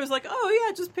 I thought it was like, oh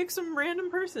yeah, just pick some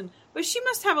random person. But she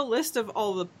must have a list of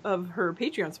all of her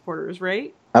Patreon supporters,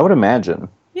 right? I would imagine.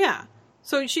 Yeah.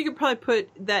 So she could probably put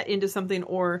that into something,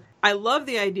 or I love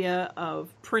the idea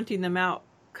of printing them out,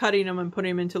 cutting them and putting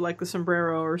them into like the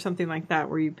sombrero or something like that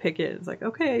where you pick it. It's like,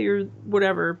 okay, you're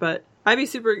whatever, but I'd be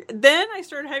super... Then I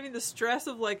started having the stress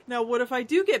of like, now what if I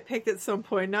do get picked at some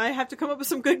point? Now I have to come up with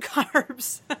some good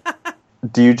carbs.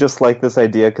 Do you just like this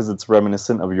idea because it's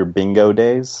reminiscent of your bingo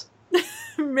days?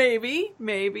 Maybe.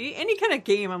 Any kind of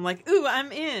game, I'm like, ooh,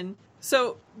 I'm in.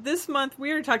 So this month, we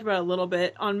already talked about it a little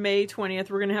bit. On May 20th,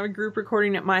 we're going to have a group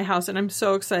recording at my house, and I'm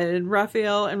so excited.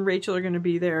 Rafael and Rachel are going to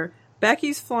be there.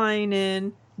 Becky's flying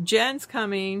in. Jen's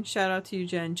coming. Shout out to you,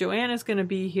 Jen. Joanna's going to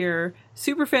be here.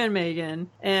 Superfan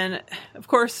Megan. And, of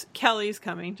course, Kelly's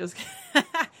coming. Just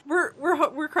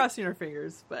we're crossing our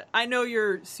fingers. But I know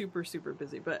you're super, super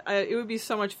busy. But it would be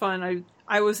so much fun.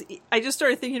 I just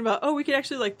started thinking about, we could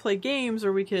actually like play games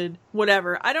or we could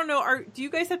whatever. I don't know. Do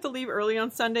you guys have to leave early on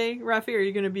Sunday, Rafi, or are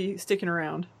you going to be sticking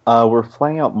around? We're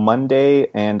flying out Monday,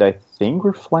 and I think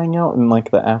we're flying out in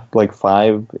like the after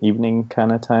 5 evening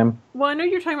kind of time. Well, I know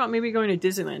you're talking about maybe going to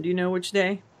Disneyland. Do you know which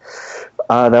day?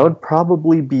 That would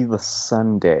probably be the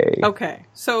Sunday. Okay,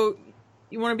 so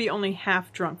you want to be only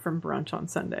half drunk from brunch on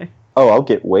Sunday. Oh, I'll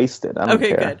get wasted. I don't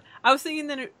care. Okay, good. I was thinking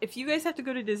that if you guys have to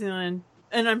go to Disneyland,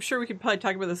 and I'm sure we could probably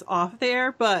talk about this off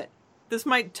there, but this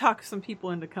might talk some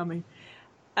people into coming.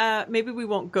 Maybe we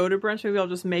won't go to brunch.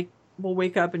 Maybe we'll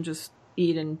wake up and just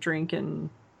eat and drink and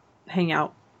hang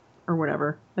out or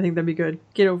whatever. I think that'd be good.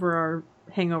 Get over our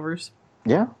hangovers.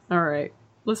 Yeah. All right.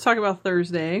 Let's talk about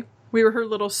Thursday. We were her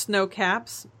little snow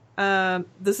caps.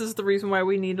 This is the reason why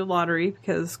we need a lottery,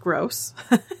 because gross.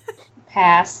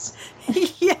 Pass.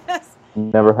 Yes.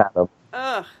 Never had them.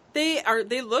 Ugh.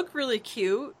 They look really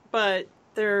cute, but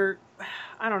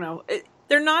I don't know.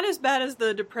 They're not as bad as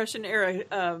the Depression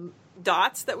era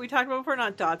dots that we talked about before.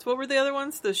 Not dots. What were the other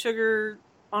ones? The sugar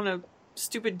on a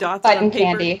stupid dots Button on paper.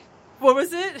 candy. What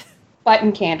was it?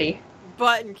 Button candy.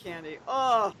 Button candy.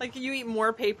 Oh, like you eat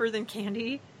more paper than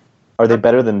candy? Are they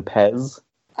better than Pez?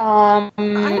 I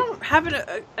don't have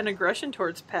an aggression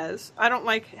towards Pez. I don't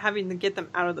like having to get them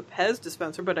out of the Pez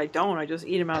dispenser, but I don't. I just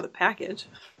eat them out of the package.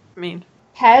 I mean...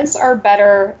 Pez are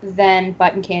better than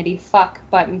button candy. Fuck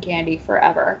button candy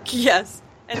forever. Yes.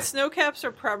 And snow caps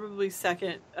are probably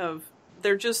second of...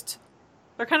 They're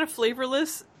kind of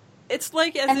flavorless. It's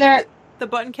like as if the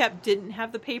button cap didn't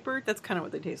have the paper. That's kind of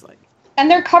what they taste like. And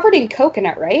they're covered in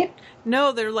coconut, right?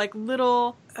 No, they're like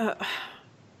little...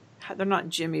 they're not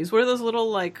jimmies. What are those little,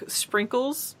 like,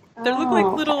 sprinkles? They look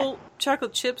like little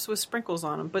chocolate chips with sprinkles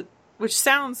on them, which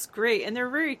sounds great. And they're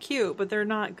very cute, but they're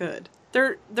not good.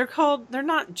 They're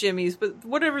not jimmies, but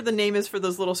whatever the name is for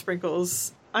those little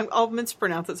sprinkles, I'll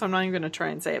mispronounce it, so I'm not even going to try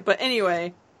and say it. But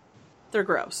anyway, they're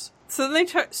gross. So then they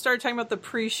started talking about the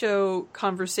pre-show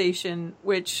conversation,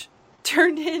 which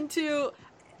turned into...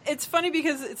 It's funny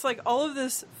because it's like all of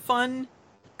this fun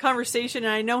conversation,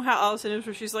 and I know how Alison is,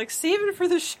 where she's like, save it for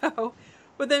the show.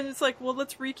 But then it's like, well,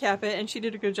 let's recap it, and she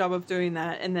did a good job of doing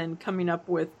that, and then coming up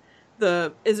with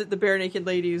is it the Bare Naked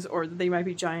Ladies or They Might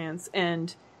Be Giants?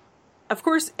 And of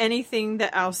course, anything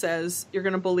that Al says, you're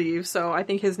going to believe. So I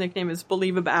think his nickname is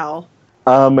BelievabAl.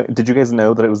 Did you guys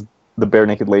know that it was the Bare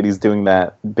Naked Ladies doing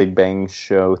that Big Bang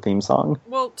Show theme song?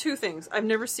 Well, two things. I've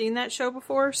never seen that show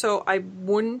before, so I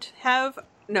wouldn't have.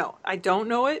 No, I don't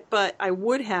know it, but I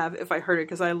would have if I heard it,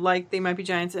 because I like They Might Be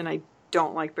Giants and I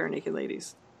don't like Bare Naked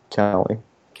Ladies. Kelly?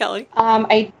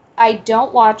 I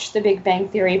don't watch The Big Bang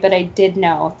Theory, but I did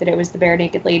know that it was the Bare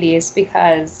Naked Ladies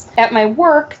because at my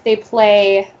work they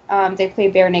play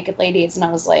Bare Naked Ladies, and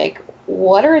I was like,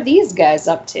 what are these guys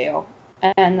up to?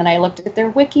 And then I looked at their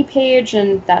wiki page,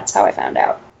 and that's how I found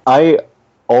out. I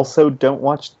also don't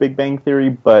watch Big Bang Theory,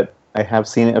 but I have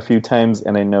seen it a few times,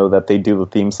 and I know that they do the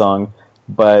theme song.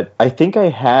 But I think I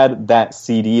had that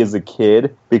CD as a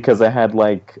kid because I had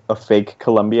like a fake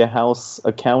Columbia House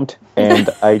account, and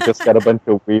I just got a bunch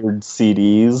of weird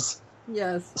CDs.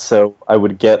 Yes. So I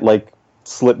would get like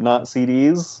Slipknot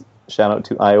CDs, shout out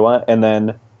to Iowa, and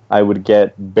then I would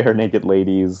get Bare Naked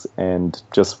Ladies and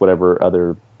just whatever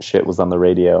other shit was on the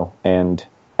radio. And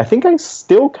I think I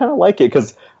still kind of like it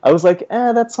because I was like,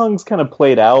 that song's kind of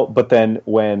played out. But then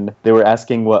when they were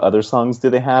asking what other songs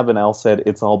do they have, and Al said,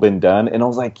 It's All Been Done. And I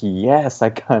was like, yes, I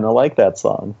kind of like that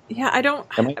song. Yeah, I don't...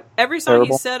 Every song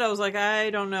he said, I was like, I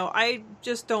don't know. I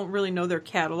just don't really know their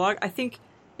catalog. I think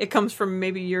it comes from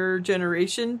maybe your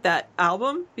generation, that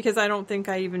album, because I don't think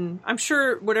I'm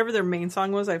sure whatever their main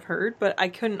song was, I've heard, but I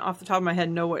couldn't off the top of my head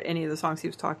know what any of the songs he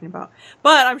was talking about.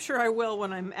 But I'm sure I will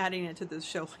when I'm adding it to this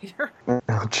show later. Oh,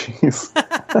 jeez.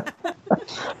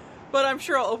 But I'm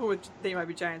sure I'll open with They Might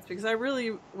Be Giants, because I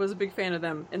really was a big fan of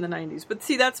them in the 90s. But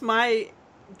see, that's my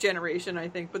generation, I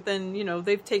think. But then,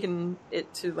 they've taken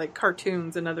it to like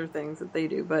cartoons and other things that they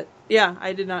do. But yeah,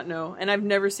 I did not know. And I've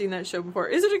never seen that show before.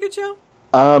 Is it a good show?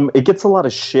 It gets a lot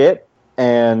of shit,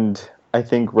 and I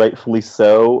think rightfully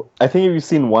so. I think if you've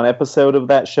seen one episode of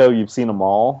that show, you've seen them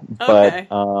all. Okay.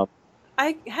 But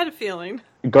I had a feeling.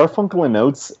 Garfunkel and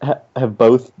Oates have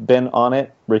both been on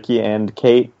it, Ricky and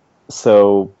Kate,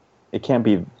 so it can't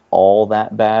be all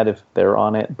that bad if they're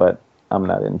on it, but I'm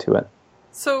not into it.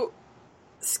 So,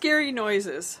 Scary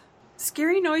Noises.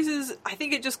 Scary Noises, I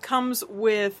think it just comes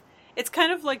with... It's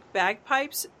kind of like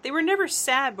bagpipes. They were never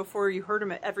sad before you heard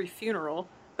them at every funeral,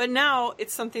 but now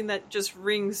it's something that just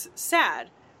rings sad,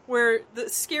 where the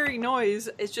scary noise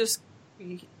is just...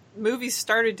 Movies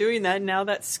started doing that, and now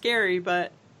that's scary,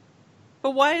 but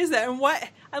why is that? And why?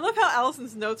 I love how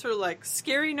Alison's notes are like,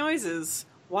 scary noises,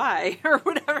 why? Or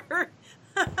whatever.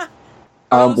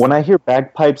 When I hear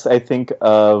bagpipes, I think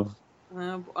of...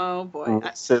 oh boy.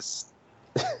 Racist...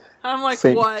 I'm like,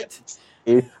 what?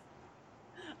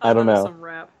 I don't know. Some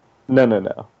rap.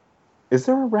 No. Is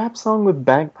there a rap song with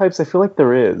bagpipes? I feel like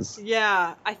there is.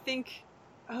 Yeah, I think...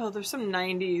 there's some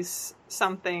 90s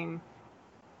something.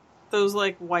 Those,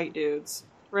 like, white dudes,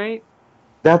 right?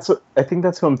 I think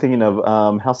that's who I'm thinking of.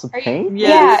 House of Pain?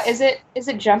 Yes. Yeah, is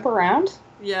it Jump Around?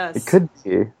 Yes. It could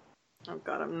be. Oh,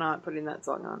 God, I'm not putting that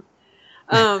song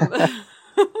on.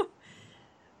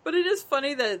 But it is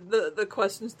funny that the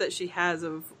questions that she has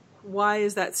of... Why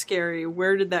is that scary?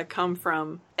 Where did that come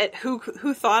from? And who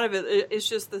thought of it? It's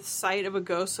just the sight of a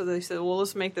ghost, so they said, well,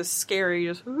 let's make this scary.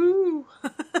 Just, woo!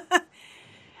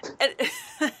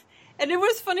 And it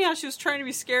was funny how she was trying to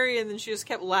be scary, and then she just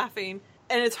kept laughing.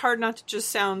 And it's hard not to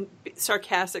just sound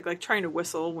sarcastic, like trying to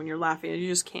whistle when you're laughing. You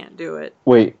just can't do it.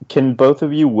 Wait, can both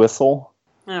of you whistle?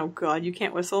 Oh, God, you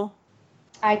can't whistle?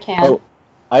 I can. Oh,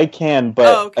 I can,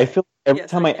 but okay. I feel like every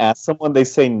time I ask someone, they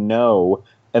say no.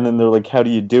 And then they're like, how do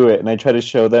you do it? And I try to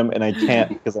show them, and I can't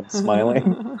because I'm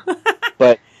smiling.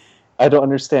 But I don't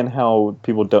understand how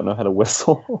people don't know how to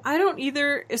whistle. I don't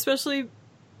either, especially...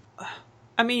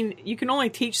 I mean, you can only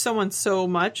teach someone so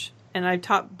much, and I've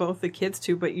taught both the kids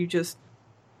too, but you just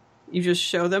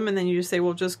show them, and then you just say,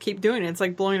 well, just keep doing it. It's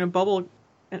like blowing a bubble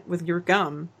with your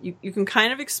gum. You can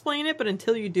kind of explain it, but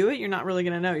until you do it, you're not really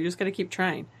going to know. You just got to keep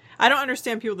trying. I don't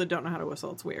understand people that don't know how to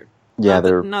whistle. It's weird. Yeah,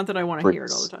 not that I want to hear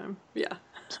it all the time. Yeah.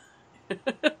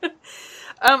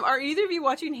 Are either of you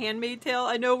watching Handmaid's Tale?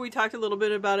 I know we talked a little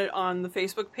bit about it on the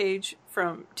Facebook page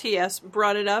from TS,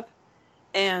 brought it up,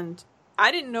 and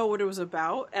I didn't know what it was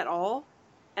about at all,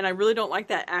 and I really don't like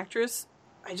that actress.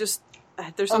 there's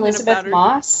something Elizabeth about her.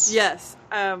 Moss? Yes.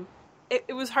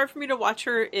 It was hard for me to watch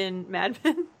her in Mad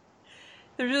Men.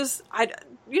 There's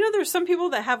some people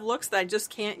that have looks that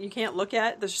you can't look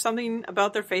at. There's something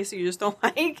about their face that you just don't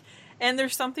like. And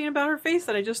there's something about her face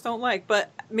that I just don't like.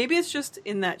 But maybe it's just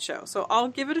in that show. So I'll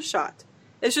give it a shot.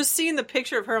 It's just seeing the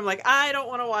picture of her. I'm like, I don't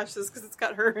want to watch this because it's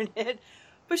got her in it.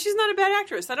 But she's not a bad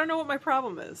actress. I don't know what my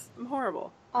problem is. I'm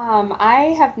horrible.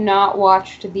 I have not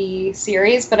watched the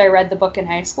series, but I read the book in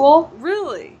high school.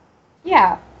 Really?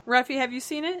 Yeah. Rafi, have you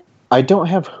seen it? I don't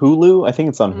have Hulu. I think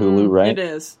it's on Hulu, right? It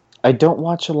is. I don't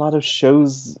watch a lot of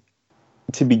shows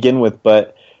to begin with,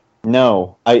 but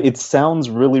no. It sounds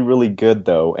really, really good,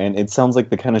 though, and it sounds like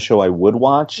the kind of show I would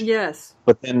watch. Yes.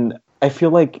 But then I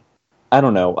feel like, I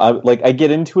don't know, I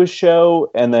get into a show,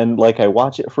 and then, like, I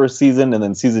watch it for a season, and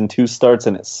then season 2 starts,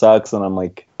 and it sucks, and I'm,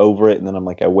 like, over it, and then I'm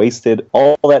like, I wasted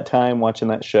all that time watching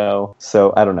that show,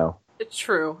 so I don't know. It's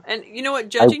true. And you know what?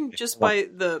 Judging just by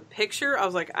the picture, I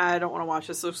was like, I don't want to watch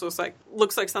this. This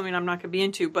looks like something I'm not going to be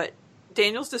into. But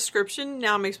Daniel's description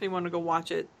now makes me want to go watch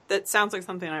it. That sounds like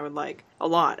something I would like a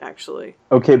lot, actually.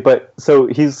 Okay, but so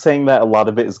he's saying that a lot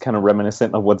of it is kind of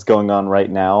reminiscent of what's going on right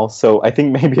now. So I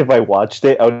think maybe if I watched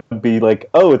it, I would be like,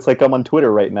 oh, it's like I'm on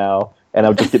Twitter right now. And I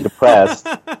would just get depressed.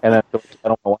 And I don't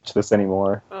want to watch this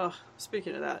anymore. Oh,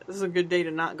 speaking of that, this is a good day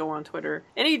to not go on Twitter.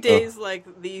 Any days like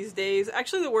these days,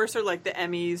 actually the worst are like the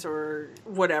Emmys or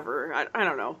whatever. I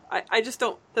don't know. I just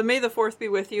don't, the May the 4th be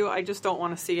with you, I just don't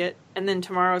want to see it. And then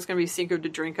tomorrow it's going to be Cinco de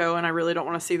Drinko, and I really don't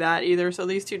want to see that either. So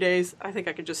these 2 days, I think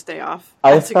I could just stay off.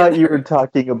 I thought you were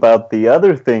talking about the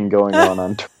other thing going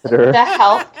on Twitter. The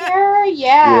healthcare?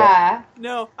 Yeah.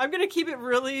 No, I'm going to keep it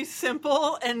really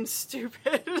simple and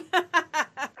stupid.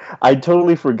 I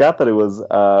totally forgot that it was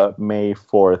May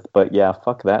 4th, but yeah,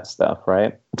 fuck that stuff,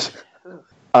 right?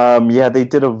 Yeah, they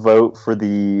did a vote for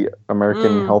the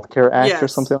American Healthcare Act or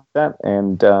something like that,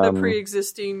 and the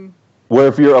pre-existing. Where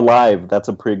if you're alive, that's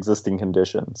a pre-existing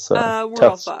condition. So we're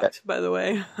all fucked, by the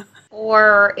way.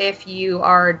 Or if you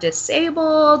are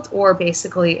disabled, or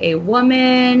basically a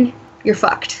woman, you're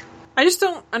fucked. I just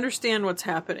don't understand what's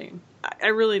happening. I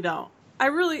really don't.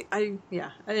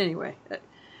 Anyway.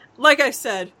 Like I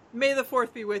said, May the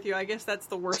 4th be with you. I guess that's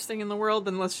the worst thing in the world,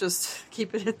 then let's just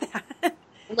keep it at that.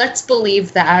 Let's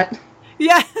believe that.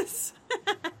 Yes!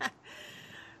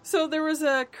 So there was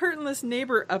a curtainless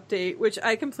neighbor update, which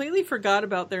I completely forgot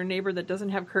about their neighbor that doesn't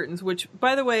have curtains, which,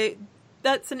 by the way,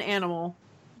 that's an animal.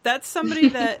 That's somebody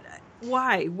that...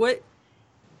 Why? What?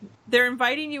 They're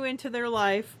inviting you into their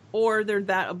life, or they're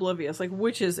that oblivious. Like,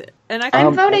 which is it? And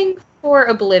I'm voting for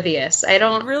oblivious. I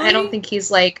don't think he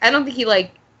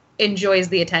enjoys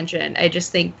the attention. I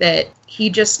just think that he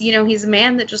just, he's a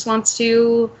man that just wants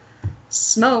to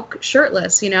smoke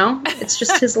shirtless, It's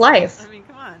just his life. I mean,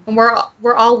 come on. And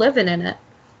we're all living in it.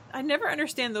 I never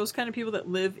understand those kind of people that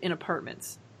live in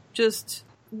apartments. Just,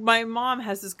 my mom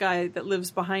has this guy that lives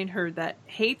behind her that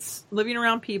hates living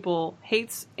around people,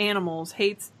 hates animals,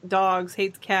 hates dogs,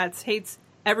 hates cats, hates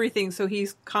everything. So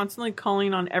he's constantly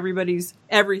calling on everybody's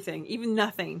everything, even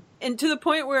nothing. And to the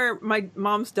point where my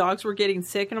mom's dogs were getting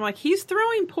sick, and I'm like, he's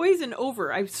throwing poison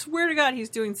over. I swear to God, he's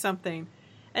doing something.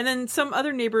 And then some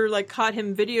other neighbor caught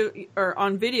him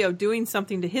on video doing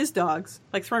something to his dogs,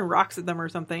 like throwing rocks at them or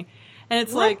something. And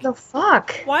it's what the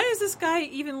fuck? Why is this guy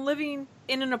even living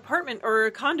in an apartment or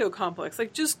a condo complex?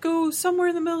 Like, just go somewhere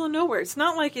in the middle of nowhere. It's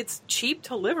not like it's cheap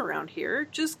to live around here.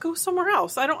 Just go somewhere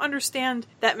else. I don't understand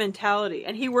that mentality.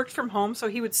 And he worked from home, so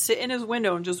he would sit in his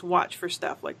window and just watch for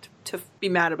stuff, like, to be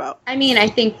mad about. I mean, I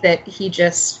think that he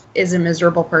just is a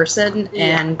miserable person,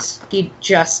 and he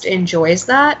just enjoys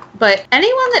that. But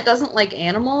anyone that doesn't like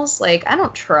animals, I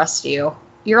don't trust you.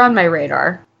 You're on my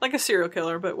radar. Like a serial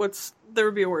killer, but there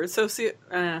would be a word.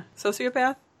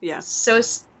 Sociopath? Yeah. So,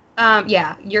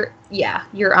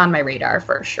 you're on my radar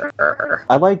for sure.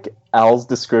 I like Al's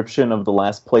description of the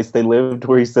last place they lived,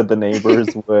 where he said the neighbors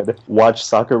would watch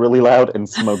soccer really loud and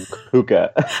smoke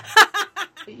hookah.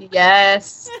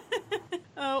 Yes.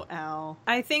 Oh, Al.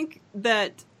 I think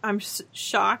that I'm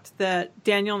shocked that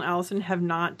Daniel and Alison have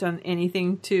not done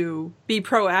anything to be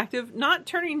proactive, not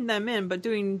turning them in, but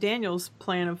doing Daniel's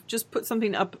plan of just put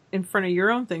something up in front of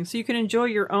your own thing so you can enjoy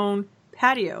your own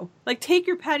patio. Like, take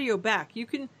your patio back. You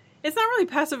can. It's not really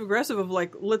passive aggressive of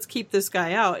let's keep this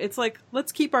guy out. It's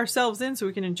let's keep ourselves in so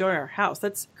we can enjoy our house.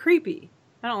 That's creepy.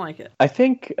 I don't like it. I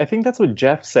think that's what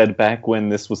Jeff said back when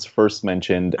this was first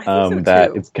mentioned. So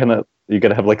that too. It's kind of, you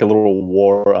gotta have a little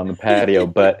war on the patio.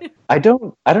 But I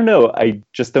don't know. I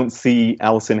just don't see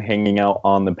Alison hanging out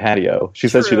on the patio. She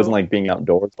says she doesn't like being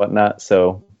outdoors, whatnot.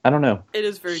 So I don't know. It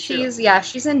is very true. She's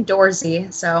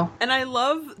indoorsy, so. And I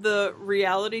love the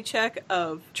reality check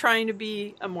of trying to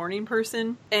be a morning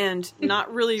person and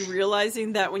not really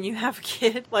realizing that when you have a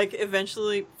kid,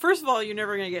 eventually, first of all, you're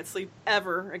never going to get sleep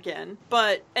ever again.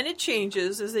 And it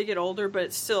changes as they get older, but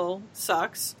it still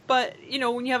sucks. But,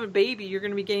 when you have a baby, you're going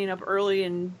to be getting up early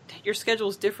and your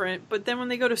schedule's different. But then when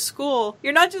they go to school,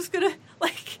 you're not just going to,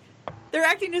 They're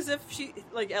acting as if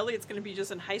Elliot's going to be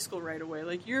just in high school right away.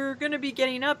 Like, you're going to be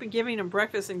getting up and giving him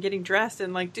breakfast and getting dressed.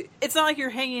 And, like, it's not like you're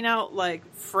hanging out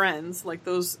like friends, like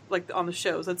those, like on the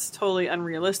shows. That's totally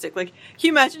unrealistic. Like, can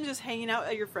you imagine just hanging out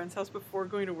at your friend's house before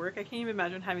going to work? I can't even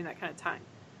imagine having that kind of time.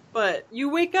 But you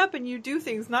wake up and you do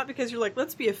things, not because you're like,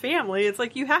 let's be a family. It's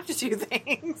like, you have to do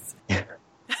things.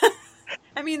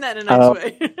 I mean that in a nice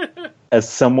way. As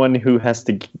someone who has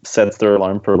to set their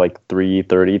alarm for like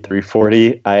 3:30,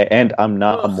 3:40, I'm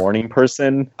not a morning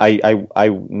person, I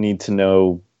need to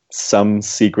know some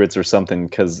secrets or something,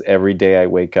 because every day I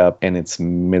wake up and it's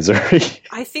misery.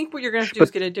 I think what you're going to have to do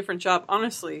is get a different job,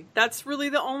 honestly. That's really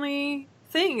the only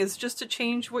thing, is just to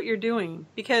change what you're doing.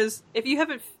 Because if you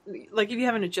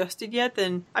haven't adjusted yet,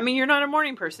 then, I mean, you're not a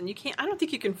morning person. I don't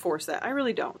think you can force that. I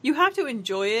really don't. You have to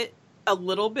enjoy it a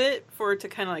little bit for it to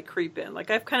kind of like creep in.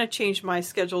 Like, I've kind of changed my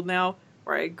schedule now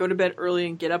where I go to bed early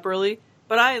and get up early,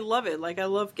 but I love it. Like, I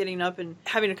love getting up and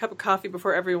having a cup of coffee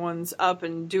before everyone's up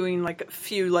and doing like a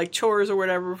few like chores or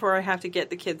whatever before I have to get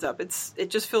the kids up. It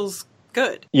just feels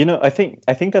good. You know, I think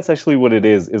that's actually what it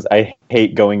is I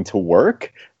hate going to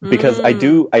work, because I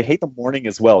hate the morning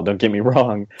as well, don't get me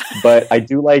wrong, but I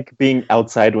do like being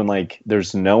outside when like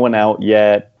there's no one out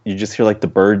yet. You just hear like the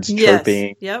birds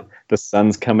chirping. Yep. The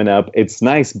sun's coming up. It's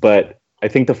nice, but I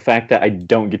think the fact that I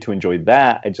don't get to enjoy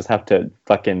that, I just have to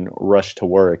fucking rush to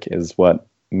work, is what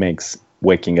makes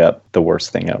waking up the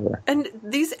worst thing ever. And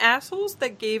these assholes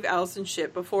that gave Alison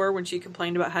shit before when she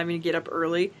complained about having to get up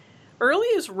early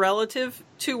is relative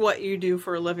to what you do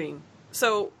for a living.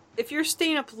 So if you're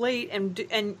staying up late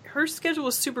and her schedule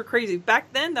was super crazy.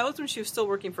 Back then, that was when she was still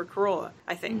working for Corolla,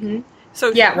 I think. Mm-hmm.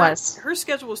 So yeah, it was. Her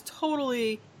schedule was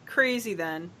totally crazy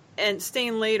then, and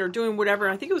staying late or doing whatever.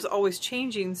 And I think it was always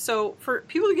changing. So for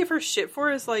people to give her shit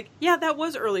for is like, yeah, that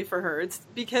was early for her. It's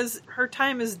because her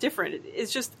time is different.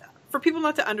 It's just, for people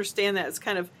not to understand that,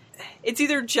 it's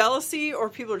either jealousy or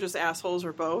people are just assholes,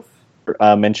 or both.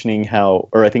 Mentioning how,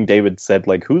 or I think David said,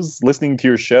 like, who's listening to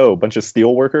your show? A bunch of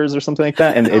steel workers or something like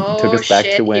that. And it took us back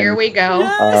to when, here we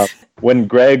go. When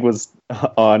Greg was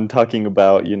on talking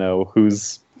about, you know,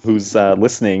 who's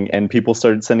listening, and people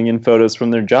started sending in photos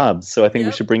from their jobs. So I think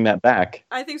we should bring that back.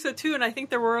 I think so too, and I think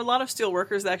there were a lot of steel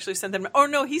workers that actually sent them. Oh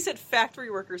no, he said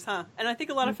factory workers, huh? And I think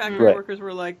a lot of factory workers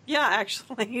were like, yeah,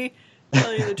 actually,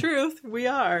 tell you the truth, we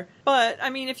are. But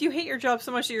I mean, if you hate your job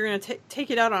so much that you're going to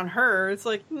take it out on her, it's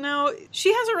like, no,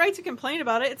 she has a right to complain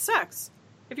about it. It sucks.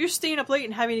 If you're staying up late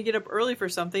and having to get up early for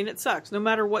something, it sucks. No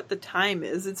matter what the time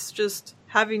is, it's just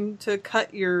having to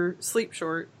cut your sleep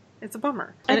short. It's a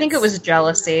bummer. I think it was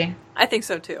jealousy. I think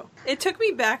so, too. It took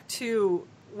me back to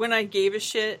when I gave a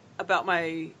shit about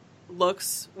my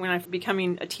looks when I'm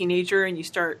becoming a teenager, and you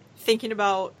start thinking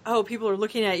about, oh, people are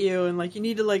looking at you, and like you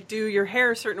need to like do your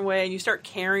hair a certain way, and you start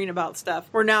caring about stuff.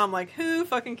 Where now I'm like, who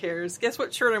fucking cares? Guess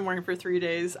what shirt I'm wearing for 3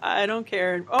 days? I don't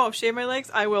care. And, oh, shave my legs?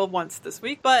 I will once this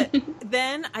week. But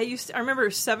then I remember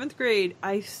 7th grade,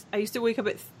 I used to wake up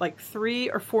at like 3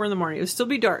 or 4 in the morning. It would still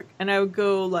be dark, and I would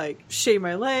go like shave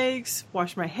my legs,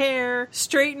 wash my hair,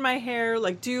 straighten my hair,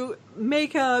 like do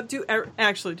makeup,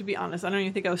 actually, to be honest, I don't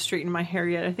even think I was straightening my hair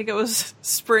yet. I think I was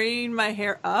spraying my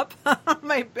hair up on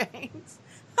my bangs.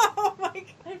 Oh my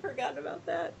god, I forgot about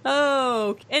that.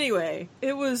 Oh, anyway,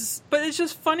 but it's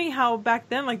just funny how back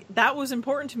then, like, that was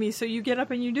important to me, so you get up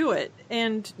and you do it.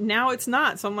 And now it's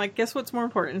not, so I'm like, guess what's more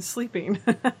important? It's sleeping.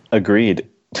 Agreed.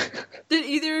 Did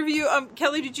either of you,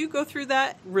 Kelly, did you go through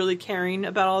that really caring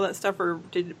about all that stuff, or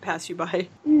did it pass you by?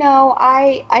 No,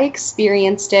 I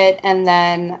experienced it, and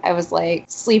then I was like,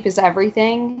 sleep is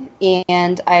everything,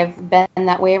 and I've been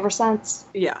that way ever since.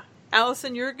 Yeah.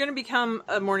 Alison, you're going to become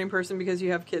a morning person because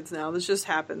you have kids now. This just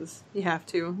happens. You have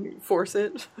to. You force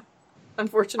it.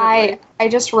 Unfortunately. I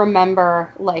just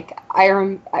remember, like,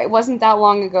 it wasn't that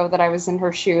long ago that I was in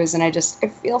her shoes, and I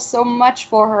feel so much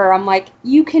for her. I'm like,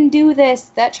 you can do this.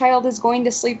 That child is going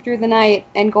to sleep through the night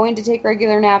and going to take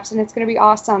regular naps, and it's going to be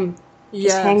awesome.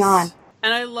 Just hang on.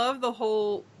 And I love the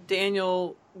whole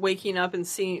Daniel waking up and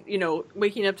seeing,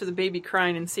 waking up to the baby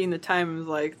crying and seeing the time and was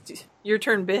like, your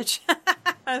turn, bitch.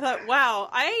 I thought, wow,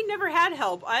 I never had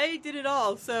help. I did it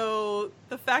all. So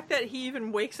the fact that he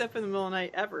even wakes up in the middle of the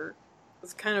night ever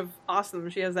is kind of awesome.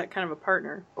 She has that kind of a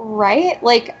partner. Right?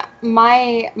 Like,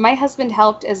 my husband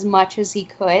helped as much as he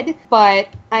could, but,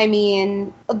 I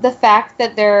mean, the fact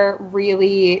that they're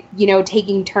really,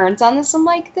 taking turns on this, I'm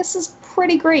like, this is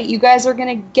pretty great. You guys are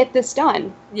going to get this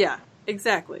done. Yeah,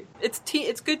 exactly.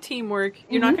 It's good teamwork.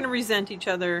 You're not going to resent each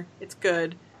other. It's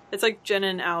good. It's like Jenna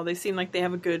and Al. They seem like they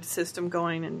have a good system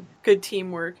going and good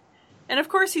teamwork. And of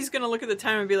course he's going to look at the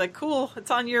time and be like, cool, it's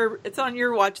on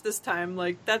your watch this time.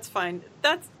 Like, that's fine.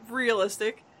 That's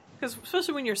realistic. because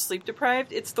especially when you're sleep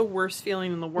deprived, it's the worst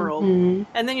feeling in the world. Mhm.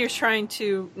 And then you're trying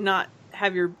to not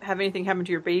have anything happen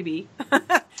to your baby.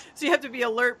 So you have to be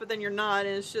alert, but then you're not,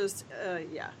 and it's just,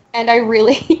 yeah. And I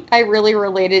really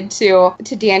related to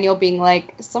Daniel being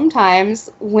like,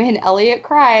 sometimes when Elliot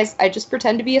cries, I just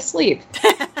pretend to be asleep.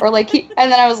 Or like, and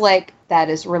then I was like, that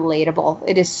is relatable.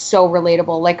 It is so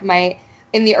relatable. Like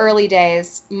in the early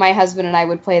days, my husband and I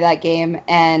would play that game,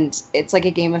 and it's like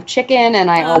a game of chicken, and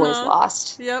I always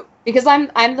lost. Yep. Because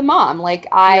I'm the mom. Like,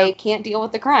 I can't deal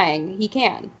with the crying. He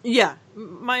can. Yeah.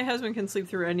 My husband can sleep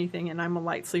through anything, and I'm a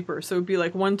light sleeper. So it'd be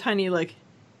like one tiny, like,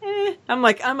 I'm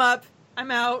like, I'm up. I'm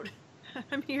out.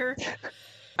 I'm here.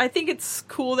 I think it's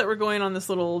cool that we're going on this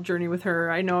little journey with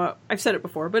her. I know I've said it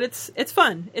before, but it's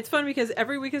fun. It's fun because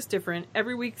every week is different.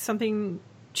 Every week something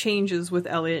changes with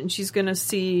Elliot, and she's going to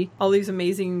see all these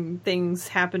amazing things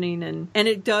happening, and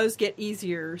it does get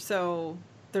easier. So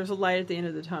there's a light at the end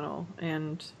of the tunnel,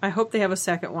 and I hope they have a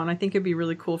second one. I think it'd be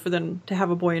really cool for them to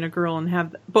have a boy and a girl and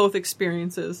have both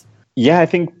experiences. Yeah, I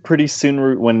think pretty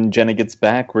soon when Jenna gets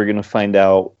back, we're going to find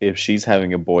out if she's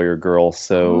having a boy or girl.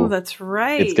 So that's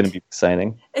right. It's going to be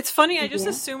exciting. It's funny. I just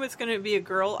assume it's going to be a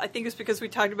girl. I think it's because we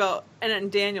talked about, and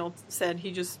Daniel said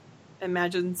he just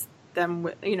imagines them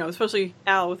with, especially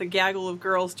Al, with a gaggle of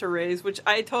girls to raise, which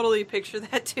I totally picture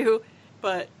that too.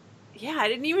 But yeah, it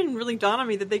didn't even really dawn on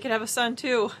me that they could have a son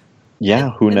too.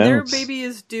 Yeah, who knows? Their baby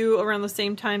is due around the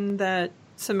same time that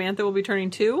Samantha will be turning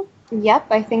 2. Yep,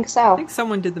 I think so. I think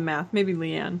someone did the math. Maybe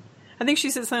Leanne. I think she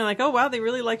said something like, oh, wow, they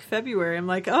really like February. I'm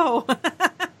like, oh.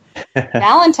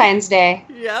 Valentine's Day.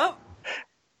 Yep.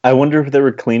 I wonder if they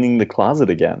were cleaning the closet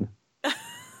again.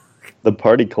 The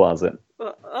party closet.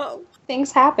 Oh.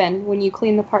 Things happen when you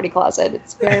clean the party closet.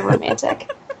 It's very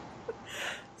romantic.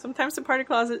 Sometimes the party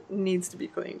closet needs to be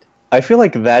cleaned. I feel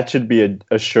like that should be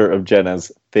a shirt of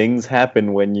Jenna's. Things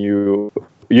happen when you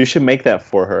should make that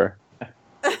for her.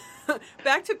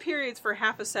 Back to periods for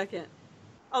half a second.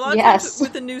 A lot of times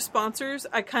with the new sponsors,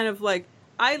 I kind of like,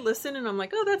 I listen and I'm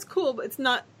like, oh, that's cool, but it's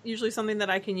not usually something that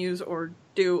I can use or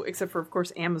do, except for, of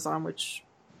course, Amazon, which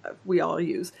we all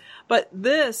use. But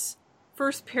this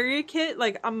first period kit,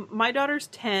 like, my daughter's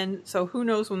 10, so who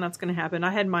knows when that's going to happen.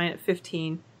 I had mine at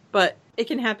 15, but it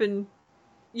can happen,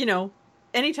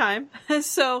 anytime.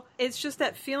 So it's just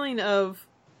that feeling of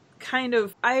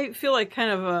I feel like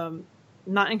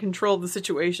not in control of the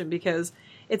situation, because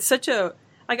it's such a,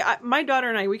 my daughter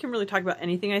and I, we can really talk about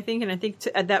anything, I think, and I think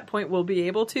at that point we'll be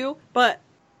able to, but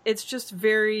it's just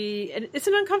it's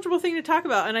an uncomfortable thing to talk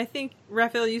about. And I think,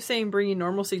 Rafael, you saying bringing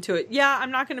normalcy to it. Yeah, I'm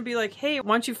not going to be like, hey,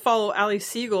 why don't you follow Ali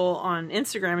Siegel on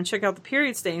Instagram and check out the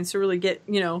period stains to really get,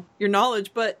 your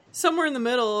knowledge. But somewhere in the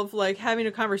middle of like having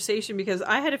a conversation, because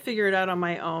I had to figure it out on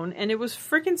my own and it was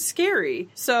freaking scary.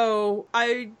 So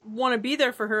I want to be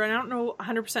there for her, and I don't know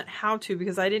 100% how to,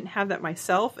 because I didn't have that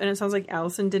myself. And it sounds like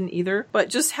Alison didn't either. But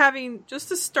just having a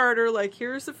starter, like,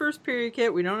 here's the first period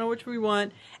kit. We don't know which we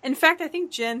want. In fact, I think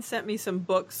Jen sent me some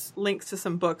books, links to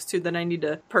some books too, that I need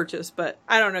to purchase, but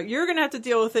I don't know. You're going to have to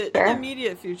deal with it in the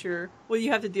immediate future. Well,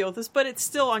 you have to deal with this, but it's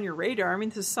still on your radar. I mean,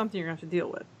 this is something you're going to have to deal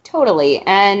with. Totally.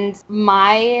 And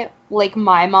my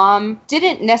mom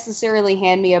didn't necessarily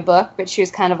hand me a book, but she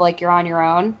was kind of like, you're on your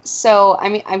own. So, I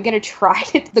mean, I'm going to try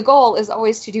it. The goal is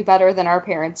always to do better than our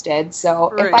parents did.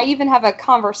 So if I even have a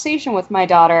conversation with my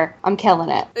daughter, I'm killing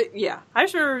it. Yeah. I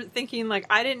just remember thinking, like,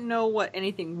 I didn't know what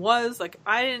anything was. Like,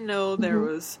 I didn't know there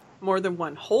was more than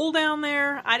one hole down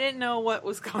there. I didn't know what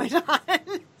was going on.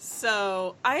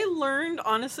 So I learned,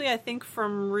 honestly, I think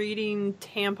from reading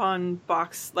tampon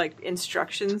box, like,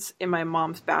 instructions in my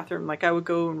mom's bathroom. Like, I would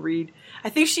go and read. I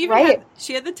think she even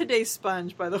had the Today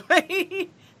Sponge, by the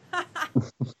way.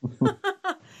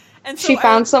 And so she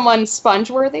found someone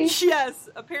sponge-worthy? Yes.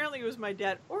 Apparently it was my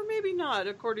dad. Or maybe not,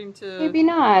 according to maybe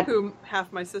not. Who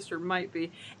half my sister might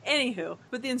be. Anywho.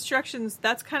 But the instructions,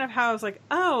 that's kind of how I was like,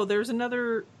 oh, there's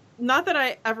another... Not that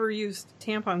I ever used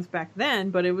tampons back then,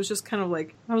 but it was just kind of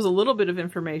like, that was a little bit of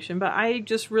information, but I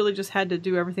just really just had to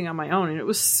do everything on my own, and it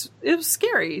was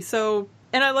scary. So,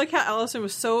 and I like how Alison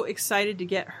was so excited to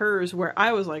get hers, where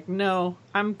I was like, no,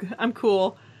 I'm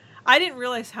cool. I didn't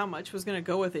realize how much was going to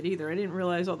go with it either. I didn't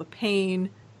realize all the pain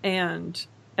and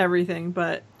everything,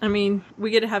 but I mean,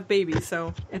 we get to have babies,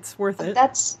 so it's worth it.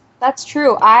 That's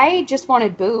true. I just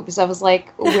wanted boobs. I was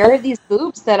like, where are these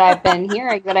boobs that I've been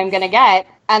hearing that I'm going to get?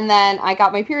 And then I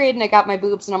got my period and I got my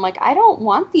boobs and I'm like, I don't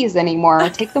want these anymore.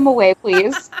 Take them away,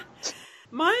 please.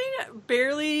 Mine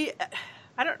really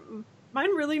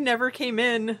never came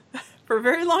in for a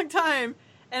very long time.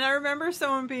 And I remember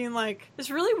someone being like,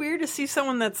 it's really weird to see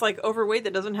someone that's like overweight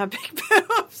that doesn't have big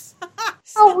boobs.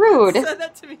 How rude. Said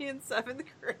that to me in 7th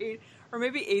grade, or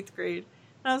maybe 8th grade.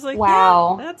 And I was like,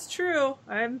 wow. Yeah, that's true.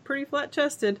 I'm pretty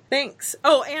flat-chested. Thanks.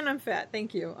 Oh, and I'm fat.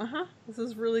 Thank you. This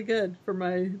is really good for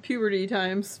my puberty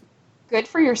times. Good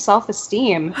for your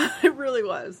self-esteem. It really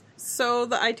was. So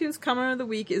the iTunes comment of the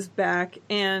week is back,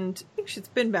 and I think it's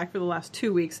been back for the last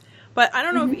 2 weeks. But I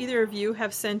don't know if either of you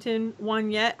have sent in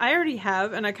one yet. I already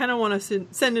have, and I kind of want to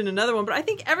send in another one. But I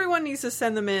think everyone needs to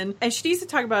send them in, and she needs to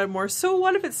talk about it more. So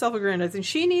what if it's self-aggrandizing?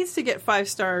 She needs to get 5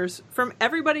 stars from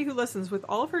everybody who listens. With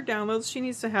all of her downloads, she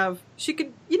needs to have, she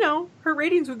could, her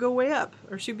ratings would go way up,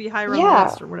 or she'd be higher on the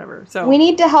list or whatever. So we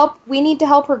need to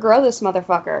help her grow this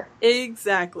motherfucker.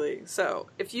 Exactly. So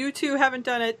if you two haven't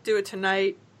done it, do it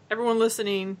tonight. Everyone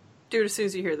listening, do it as soon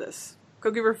as you hear this. Go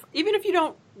give her, even if you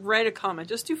don't write a comment,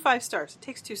 just do 5 stars. It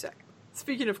takes 2 seconds.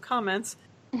 Speaking of comments,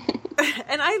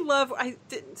 and I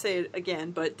didn't say it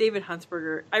again, but David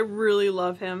Huntsberger, I really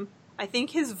love him. I think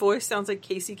his voice sounds like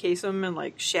Casey Kasem and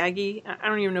like Shaggy. I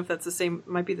don't even know if that's the same,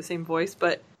 might be the same voice,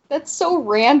 but. That's so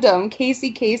random.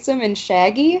 Casey Kasem and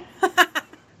Shaggy?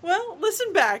 Well,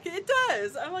 listen back. It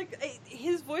does. I'm like,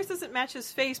 his voice doesn't match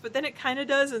his face, but then it kind of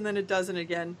does, and then it doesn't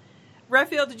again.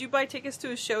 Rafael, did you buy tickets to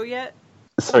his show yet?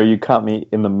 Sorry, you caught me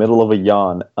in the middle of a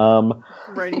yawn.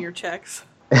 Writing your checks.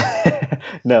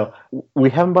 No, we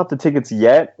haven't bought the tickets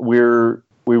yet. We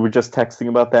were just texting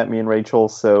about that, me and Rachel.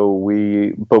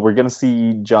 But we're going to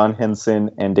see John Henson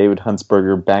and David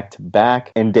Huntsberger back to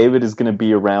back, and David is going to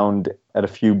be around at a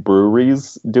few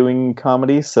breweries doing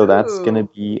comedy, so that's going to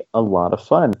be a lot of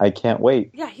fun. I can't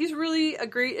wait. Yeah, he's really a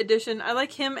great addition. I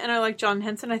like him and I like John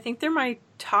Henson. I think they're my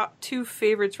top 2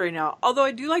 favorites right now, although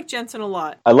I do like Jensen a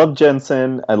lot. I love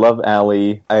Jensen. I love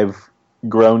Allie. I've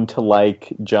grown to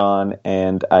like John,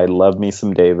 and I love me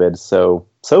some David. So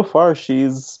far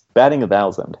she's batting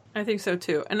 1,000. I think so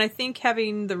too. And I think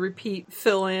having the repeat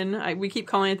fill in, we keep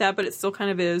calling it that, but it still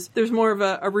kind of is. There's more of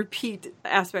a repeat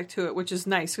aspect to it, which is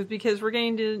nice because we're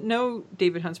getting to know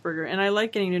David Huntsberger, and I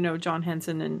like getting to know John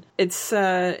Henson, and it's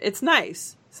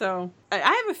nice. So I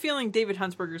have a feeling David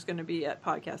Huntsberger is going to be at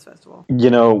Podcast Festival.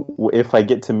 If I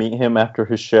get to meet him after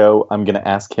his show, I'm going to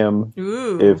ask him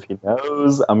if he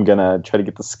knows. I'm going to try to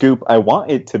get the scoop. I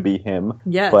want it to be him,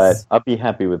 but I'll be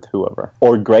happy with whoever.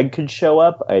 Or Greg could show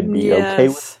up. I'd be okay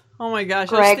with. Oh my gosh,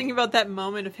 Greg. I was thinking about that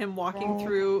moment of him walking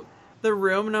through the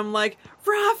room, and I'm like,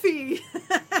 Rafi!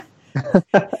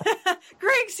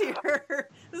 Greg's here!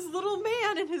 This little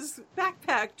man in his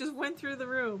backpack just went through the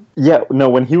room. Yeah, no,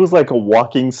 when he was like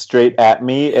walking straight at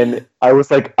me, and I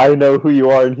was like, I know who you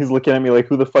are, and he's looking at me like,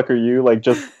 who the fuck are you? Like,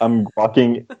 just, I'm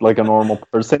walking like a normal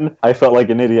person. I felt like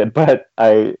an idiot, but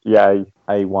I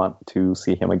want to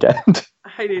see him again.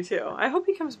 I do too. I hope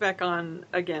he comes back on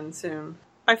again soon.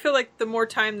 I feel like the more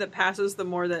time that passes, the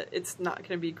more that it's not going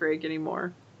to be Greg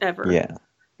anymore. Ever.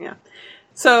 Yeah.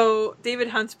 So, David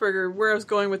Huntsberger, where I was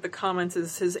going with the comments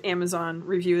is his Amazon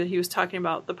review that he was talking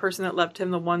about, the person that left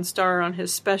him the 1 star on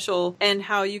his special, and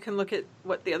how you can look at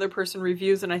what the other person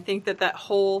reviews, and I think that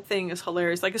whole thing is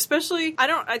hilarious. Like, especially,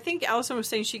 I think Alison was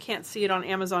saying she can't see it on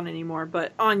Amazon anymore,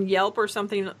 but on Yelp or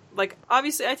something, like,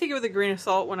 obviously, I take it with a grain of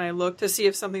salt when I look to see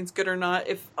if something's good or not.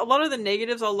 If a lot of the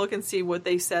negatives, I'll look and see what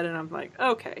they said, and I'm like,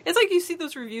 okay. It's like you see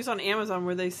those reviews on Amazon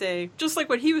where they say, just like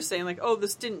what he was saying, like, oh,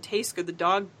 this didn't taste good, the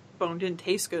dog bone didn't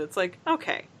taste good. It's like,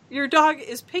 okay, your dog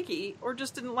is picky or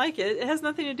just didn't like it. It has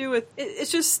nothing to do with it.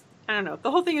 It's just, I don't know, the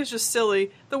whole thing is just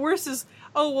silly. The worst is,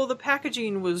 oh well, the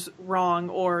packaging was wrong,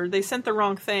 or they sent the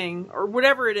wrong thing, or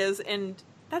whatever it is, and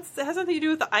that has nothing to do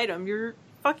with the item. You're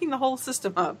fucking the whole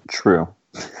system up. True.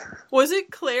 Was it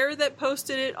Claire that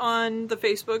posted it on the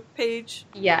Facebook page?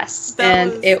 Yes,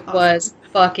 it was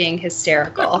fucking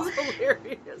hysterical. That was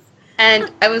hilarious.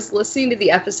 And I was listening to the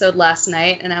episode last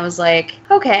night, and I was like,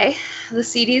 okay, the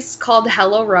CD's called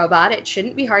Hello Robot. It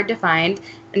shouldn't be hard to find.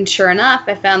 And sure enough,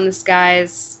 I found this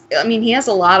guy's... I mean, he has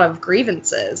a lot of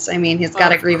grievances. I mean, he's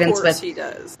got a grievance with he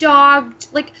does. Dog.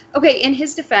 Like, okay, in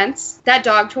his defense, that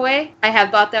dog toy, I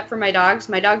have bought that for my dogs.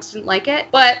 My dogs didn't like it,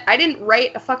 but I didn't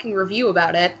write a fucking review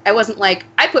about it. I wasn't like,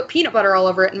 I put peanut butter all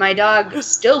over it, and my dog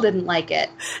still didn't like it.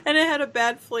 And it had a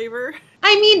bad flavor.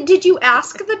 I mean, did you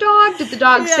ask the dog? Did the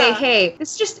dog say, hey,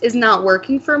 this just is not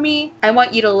working for me? I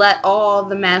want you to let all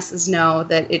the masses know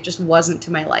that it just wasn't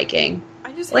to my liking.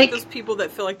 I just hate those people that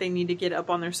feel like they need to get up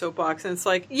on their soapbox. And it's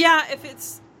like, yeah, if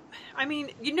it's... I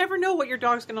mean, you never know what your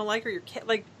dog's going to like, or your cat...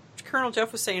 Like Colonel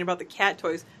Jeff was saying about the cat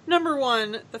toys. Number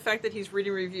one, the fact that he's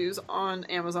reading reviews on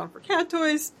Amazon for cat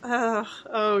toys.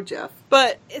 Oh, Jeff.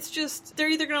 But it's just, they're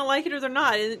either going to like it or they're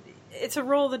not. And it's a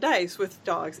roll of the dice with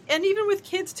dogs. And even with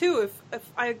kids, too. If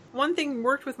one thing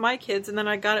worked with my kids, and then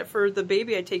I got it for the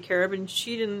baby I take care of, and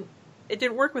she didn't... it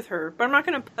didn't work with her. But I'm not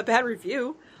going to a bad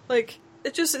review. Like,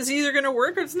 it just is either going to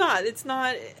work or it's not. It's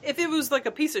not, if it was like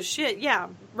a piece of shit, yeah,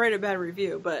 write a bad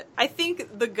review. But I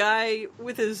think the guy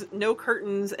with his no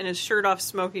curtains and his shirt off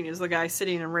smoking is the guy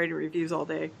sitting and writing reviews all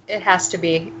day. It has to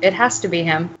be. It has to be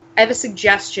him. I have a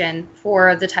suggestion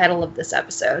for the title of this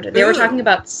episode. They were talking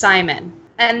about Simon.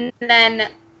 And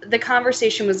then the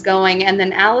conversation was going, and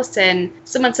then Alison,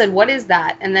 someone said, "What is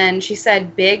that?" And then she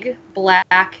said, "Big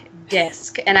black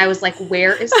disc." And I was like,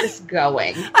 where is this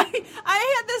going?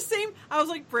 I had the same, I was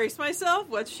like, brace myself,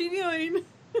 what's she doing?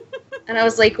 And I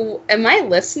was like, am I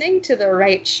listening to the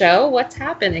right show? What's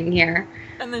happening here?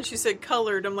 And then she said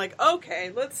colored. I'm like,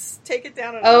 okay, let's take it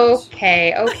down a notch.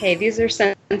 Okay. These are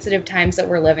sensitive times that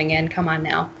we're living in. Come on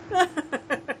now.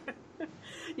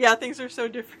 Yeah, things are so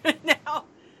different now.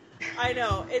 I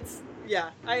know.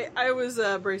 I was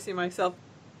bracing myself.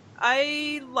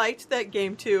 I liked that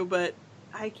game too, but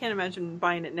I can't imagine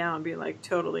buying it now and being like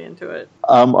totally into it.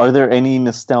 Are there any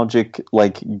nostalgic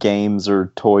like games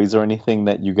or toys or anything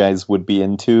that you guys would be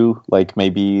into? Like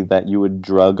maybe that you would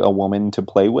drug a woman to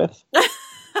play with?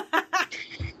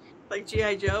 Like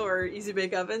G.I. Joe or Easy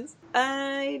Bake Ovens?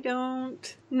 I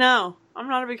don't. No, I'm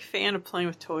not a big fan of playing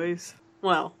with toys.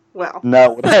 Well.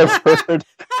 No, what I've heard.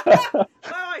 Wow,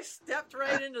 I stepped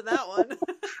right into that one.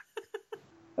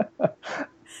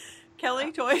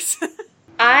 Kelly, toys?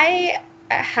 I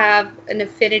have an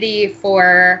affinity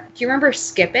for, do you remember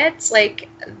Skip-Its? Like,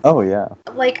 oh yeah.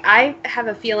 Like, I have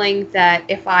a feeling that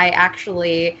if I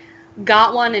actually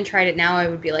got one and tried it now, I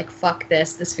would be like, fuck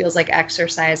this. This feels like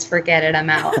exercise. Forget it. I'm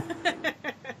out.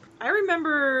 I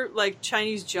remember, like,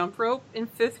 Chinese jump rope in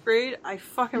 5th grade. I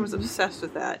fucking was obsessed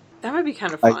with that. That might be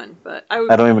kind of fun, but I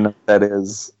don't even know what that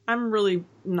is. I'm really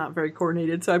not very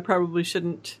coordinated, so I probably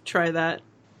shouldn't try that.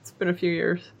 It's been a few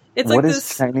years. It's what like is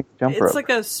this Chinese jump rope? It's like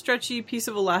a stretchy piece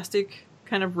of elastic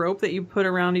kind of rope that you put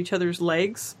around each other's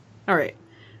legs. All right.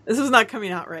 This is not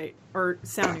coming out right or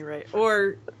sounding right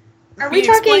or are we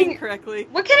talking correctly.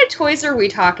 What kind of toys are we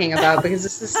talking about? Because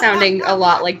this is sounding a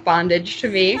lot like bondage to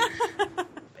me.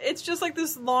 It's just like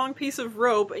this long piece of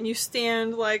rope, and you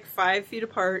stand like 5 feet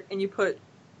apart, and you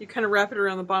kind of wrap it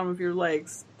around the bottom of your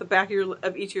legs, the back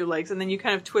of each of your legs, and then you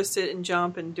kind of twist it and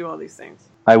jump and do all these things.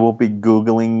 I will be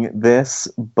Googling this,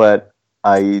 but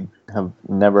I have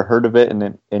never heard of it,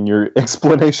 and your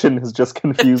explanation has just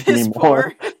confused me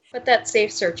more. Put that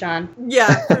safe search on.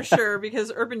 Yeah, for sure,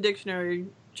 because Urban Dictionary,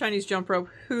 Chinese jump rope,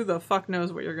 who the fuck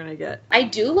knows what you're going to get. I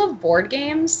do love board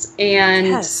games, and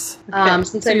yes. Okay.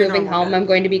 Since I'm moving home, I'm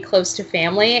going to be close to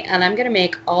family, and I'm going to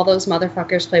make all those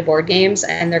motherfuckers play board games,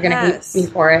 and they're going to hate me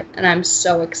for it, and I'm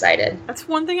so excited. That's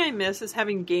one thing I miss is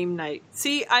having game night.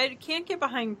 See, I can't get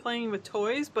behind playing with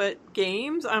toys, but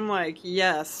games, I'm like,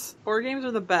 yes. Board games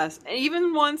are the best. And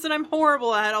even ones that I'm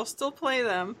horrible at, I'll still play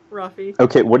them. Ruffy.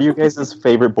 Okay, what are you guys'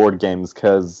 favorite board games?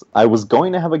 Because I was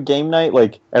going to have a game night,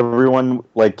 like, everyone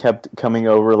like kept coming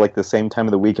over like the same time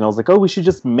of the week, and I was like, oh, we should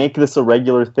just make this a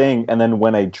regular thing. And then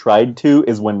when I tried to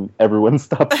is when everyone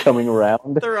stopped coming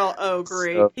around. They're all, oh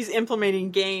great, he's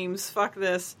implementing games, fuck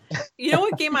this. You know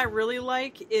what game I really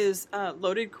like is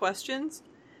Loaded Questions.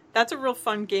 That's a real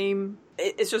fun game.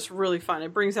 It's just really fun.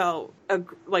 It brings out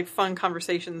like fun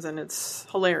conversations, and it's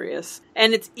hilarious.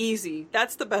 And it's easy.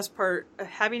 That's the best part.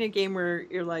 Having a game where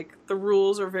you're like, the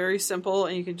rules are very simple,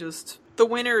 and you can just, the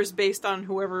winner is based on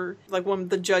whoever, like when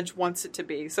the judge wants it to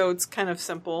be. So it's kind of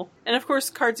simple. And of course,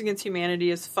 Cards Against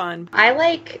Humanity is fun.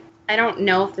 I don't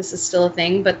know if this is still a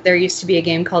thing, but there used to be a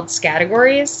game called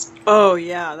Scattergories. Oh,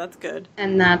 yeah, that's good.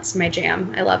 And that's my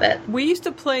jam. I love it. We used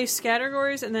to play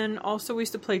Scattergories, and then also we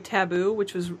used to play Taboo,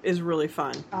 which is really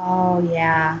fun. Oh,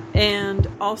 yeah. And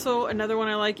also another one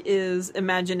I like is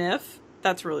Imagine If.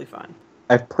 That's really fun.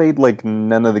 I've played like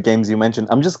none of the games you mentioned.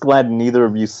 I'm just glad neither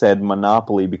of you said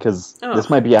Monopoly, because this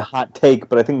might be a hot take,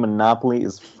 but I think Monopoly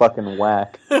is fucking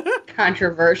whack.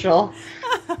 Controversial.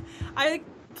 I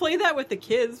play that with the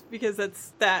kids because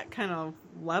it's that kind of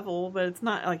level, but it's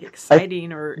not like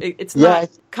exciting or it's not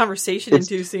conversation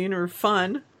inducing or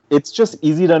fun. It's just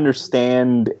easy to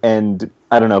understand, and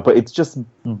I don't know, but it's just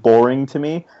boring to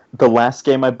me. The last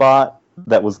game I bought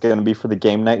that was going to be for the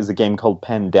game night is a game called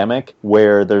Pandemic,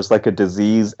 where there's like a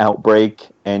disease outbreak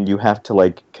and you have to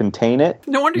like contain it.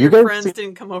 No wonder your friends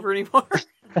didn't come over anymore.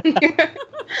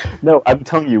 No, I'm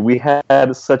telling you, we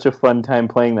had such a fun time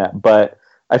playing that, but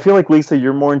I feel like, Lisa,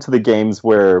 you're more into the games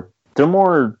where they're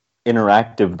more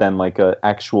interactive than like a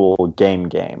actual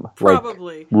game.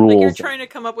 Probably. Like rules. Like you're trying to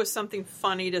come up with something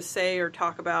funny to say or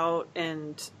talk about,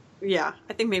 and yeah,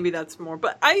 I think maybe that's more.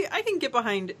 But I can get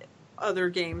behind other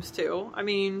games too. I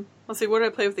mean, let's see, what did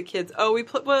I play with the kids? Oh,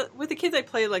 with the kids I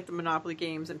played like the Monopoly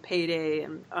games and Payday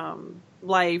and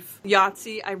Life,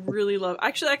 Yahtzee. I really love.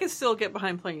 Actually, I can still get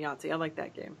behind playing Yahtzee. I like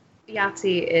that game.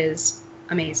 Yahtzee is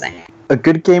amazing. A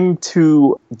good game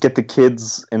to get the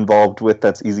kids involved with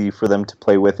that's easy for them to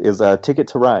play with is Ticket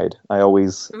to Ride. I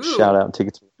always shout out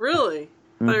Ticket to Ride. Really?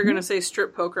 I thought you were going to say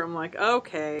strip poker. I'm like,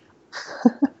 okay.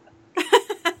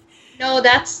 No,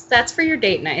 that's for your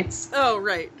date nights. Oh,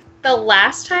 right. The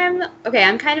last time, okay,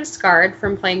 I'm kind of scarred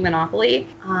from playing Monopoly.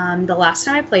 The last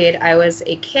time I played, I was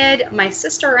a kid. My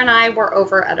sister and I were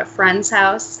over at a friend's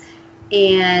house,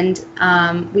 and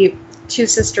two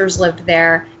sisters lived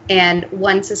there, and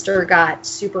one sister got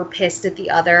super pissed at the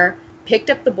other, picked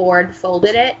up the board,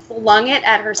 folded it, flung it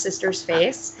at her sister's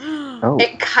face. Oh.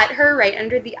 It cut her right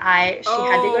under the eye. She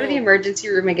had to go to the emergency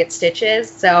room and get stitches.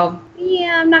 So,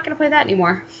 yeah, I'm not going to play that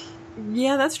anymore.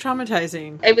 Yeah, that's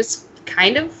traumatizing. It was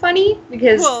kind of funny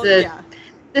because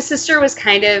the sister was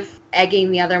kind of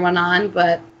egging the other one on,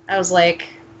 but I was like,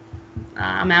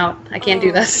 I'm out. I can't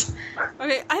do this.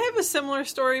 Okay, I have a similar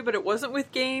story, but it wasn't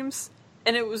with games,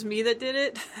 and it was me that did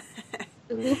it.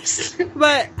 Oops.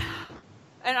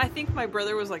 And I think my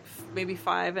brother was like maybe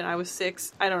 5 and I was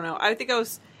 6. I don't know. I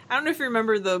don't know if you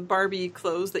remember the Barbie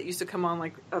clothes that used to come on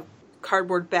like a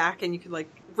cardboard back and you could like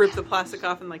rip the plastic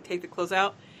off and like take the clothes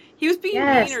out. He was being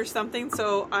mean or something,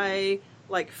 so I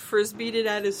like frisbeed it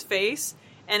at his face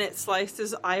and it sliced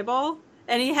his eyeball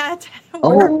and he had to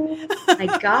Oh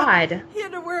my god. He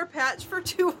had to wear a patch for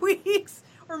 2 weeks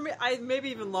or maybe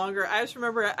even longer. I just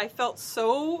remember I felt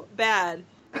so bad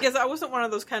because I wasn't one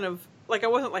of those kind of like I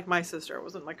wasn't like my sister. I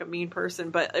wasn't like a mean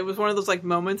person, but it was one of those like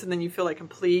moments and then you feel like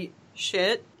complete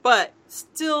shit. But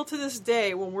still to this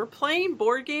day, when we're playing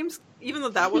board games, even though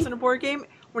that wasn't a board game,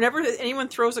 whenever anyone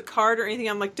throws a card or anything,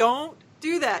 I'm like, don't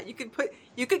do that.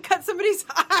 You could cut somebody's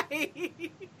eye.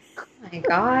 Oh my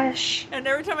gosh. And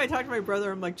every time I talk to my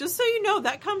brother, I'm like, just so you know,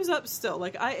 that comes up still.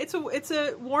 Like it's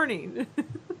a warning.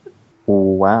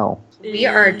 Wow. We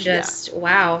are just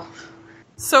wow.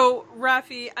 So,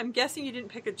 Rafi, I'm guessing you didn't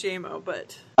pick a JMO,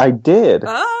 but... I did.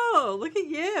 Oh, look at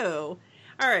you.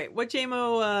 All right, what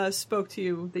JMO spoke to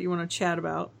you that you want to chat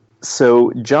about?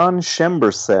 So, John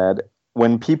Schember said,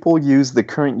 when people use the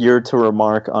current year to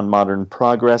remark on modern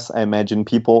progress, I imagine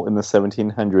people in the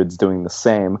 1700s doing the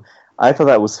same. I thought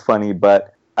that was funny,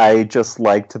 but I just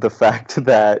liked the fact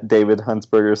that David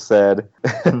Huntsberger said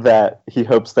that he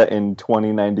hopes that in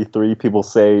 2093 people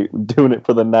say, doing it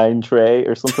for the 9 tray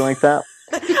or something like that.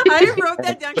 I wrote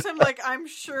that down because I'm like, I'm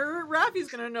sure Rafi's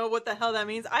going to know what the hell that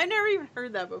means. I never even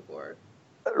heard that before.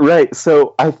 Right,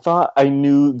 so I thought I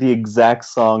knew the exact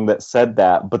song that said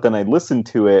that, but then I listened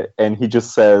to it, and he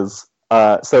just says,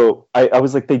 so I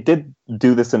was like, they did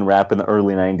do this in rap in the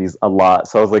early 90s a lot,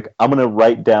 so I was like, I'm going to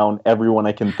write down everyone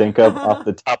I can think of off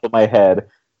the top of my head,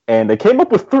 and I came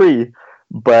up with 3,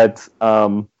 but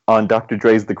on Dr.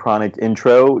 Dre's The Chronic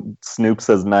intro, Snoop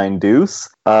says 9 Deuce.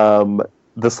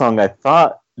 The song I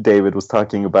thought David was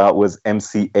talking about was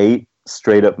MC8,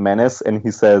 Straight Up Menace, and he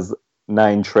says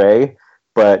 9 Tray,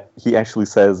 but he actually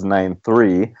says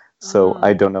 9-3, so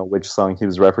I don't know which song he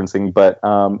was referencing. But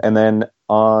and then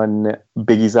on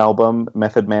Biggie's album,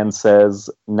 Method Man says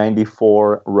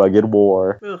 94 Rugged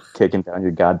War, kicking down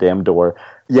your goddamn door.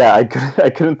 Yeah, I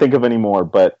couldn't think of any more,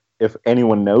 but if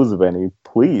anyone knows of any,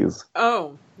 please.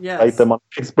 Oh, yes. Write them on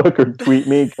Facebook or tweet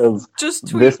me, because just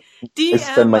tweet,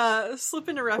 DM, slip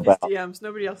into Rafi's DMs.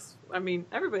 Nobody else, I mean,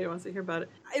 everybody wants to hear about it.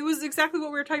 It was exactly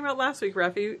what we were talking about last week,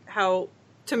 Rafi, how,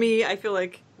 to me, I feel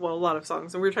like, well, a lot of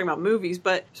songs, and we were talking about movies,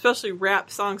 but especially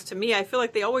rap songs, to me, I feel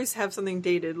like they always have something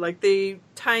dated. Like, they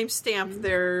timestamp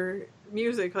their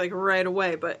music, like, right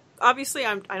away, but obviously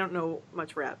I don't know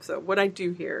much rap, so what I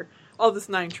do hear... all this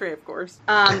 9 tray, of course.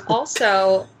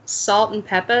 Also, Salt and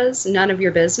Peppa's None of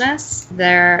Your Business.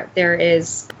 There's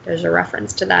a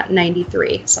reference to that,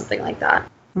 93, something like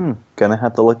that. Gonna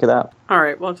have to look it up. All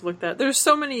right, we'll have to look that. There's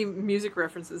so many music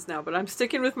references now, but I'm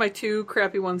sticking with my 2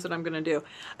 crappy ones that I'm gonna do.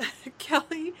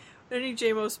 Kelly, any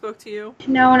JMO spoke to you?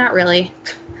 No, not really.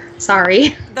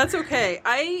 Sorry. That's okay.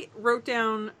 I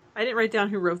didn't write down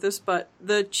who wrote this, but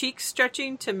the cheek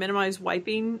stretching to minimize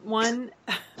wiping one...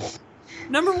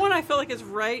 Number 1, I feel like it's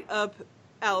right up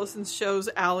Alison's show's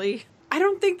alley. I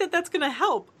don't think that that's going to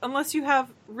help unless you have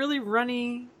really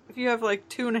runny, if you have like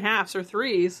 2.5s or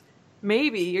 3s,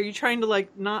 maybe. Are you trying to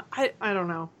like not, I don't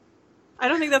know. I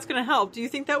don't think that's going to help. Do you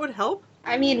think that would help?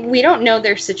 I mean, we don't know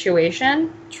their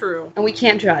situation. True. And we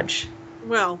can't judge.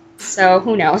 Well. So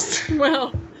who knows?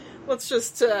 Well, let's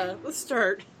just, let's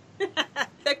start.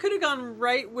 That could have gone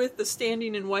right with the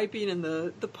standing and wiping and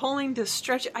the pulling to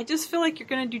stretch. I just feel like you're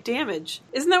going to do damage.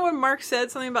 Isn't that what Mark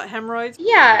said? Something about hemorrhoids?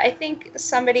 Yeah, I think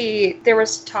there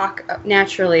was talk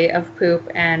naturally of poop,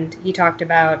 and he talked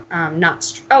about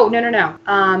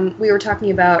we were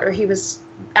talking about,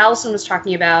 Alison was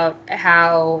talking about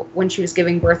how when she was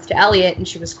giving birth to Elliot and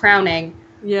she was crowning,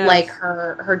 yes. like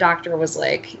her doctor was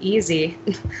like, easy,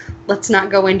 let's not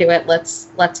go into it,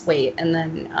 let's wait. And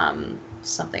then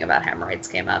something about hemorrhoids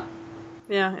came up.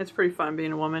 Yeah, it's pretty fun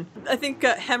being a woman. I think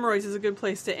hemorrhoids is a good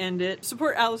place to end it.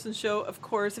 Support Alison's show, of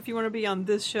course. If you want to be on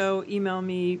this show, email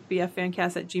me,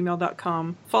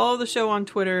 bffancast@gmail.com. Follow the show on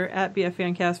Twitter,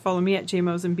 @bffancast. Follow me at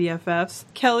JMOs and BFFs.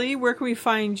 Kelly, where can we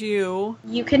find you?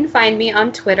 You can find me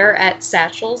on Twitter at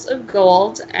Satchels of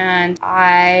Gold, and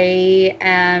I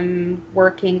am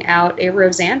working out a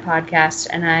Roseanne podcast,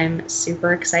 and I'm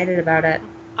super excited about it.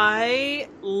 I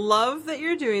love that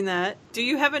you're doing that. Do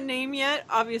you have a name yet?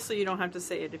 Obviously, you don't have to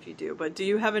say it if you do, but do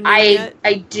you have a name yet?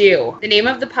 I do. The name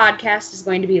of the podcast is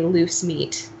going to be Loose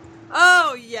Meat.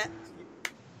 Oh, yeah.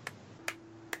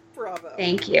 Bravo.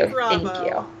 Thank you. Bravo. Thank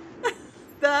you.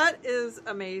 That is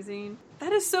amazing.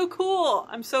 That is so cool.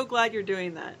 I'm so glad you're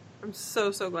doing that. I'm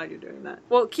so glad you're doing that.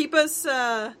 Well, keep us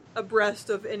abreast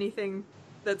of anything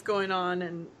that's going on,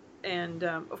 and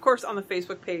of course on the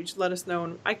Facebook page, let us know,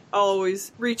 and I'll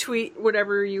always retweet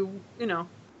whatever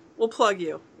we'll plug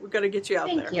you. We've got to get you out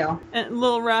there. Thank you. And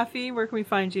Lil Rafi, where can we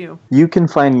find you? You can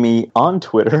find me on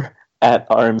Twitter at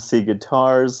RMC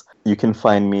Guitars. You can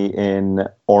find me in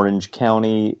Orange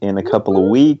County in a couple of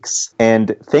weeks.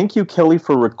 And thank you, Kelly,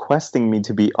 for requesting me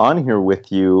to be on here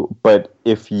with you. But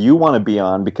if you want to be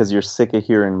on because you're sick of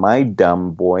hearing my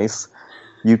dumb voice,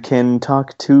 you can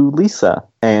talk to Lisa,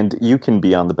 and you can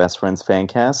be on the Best Friends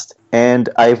Fancast. And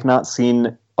I've not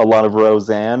seen a lot of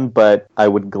Roseanne, but I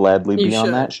would gladly be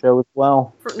on that show as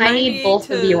well. I need both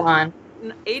of you on.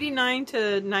 89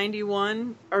 to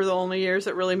 91 are the only years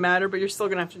that really matter, but you're still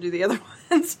going to have to do the other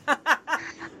ones.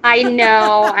 I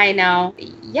know.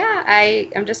 Yeah,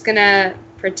 I'm just going to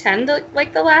pretend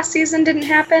like the last season didn't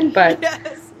happen, but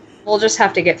yes. We'll just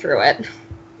have to get through it.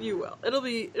 You will. It'll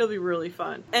be really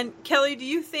fun. And Kelly, do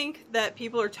you think that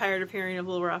people are tired of hearing of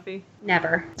Lil Rafi?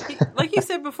 Never. Like you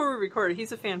said before we recorded,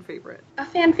 he's a fan favorite. A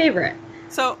fan favorite.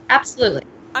 So absolutely.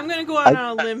 I'm going to go out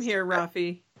on a limb here,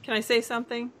 Rafi. Can I say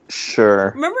something?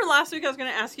 Sure. Remember last week I was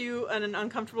going to ask you an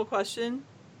uncomfortable question?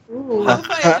 Ooh. How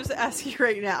if I just ask you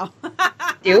right now?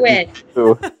 Do it.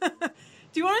 Ooh.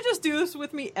 Do you want to just do this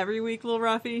with me every week, Lil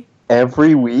Rafi?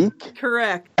 Every week?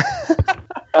 Correct.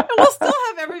 And we'll still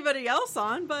have everybody else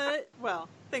on, but, well,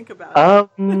 think about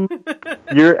it.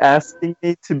 You're asking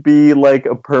me to be like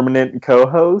a permanent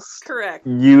co-host? Correct.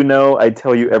 I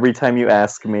tell you every time you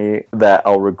ask me that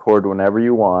I'll record whenever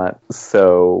you want,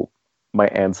 so my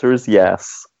answer is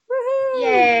yes. Woohoo!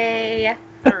 Yay!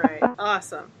 All right,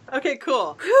 awesome. Okay,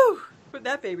 cool. Whew! Put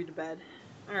that baby to bed.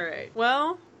 All right.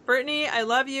 Well, Brittany, I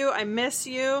love you. I miss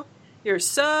you. You're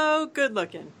so good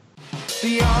looking.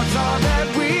 The odds are that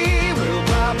we will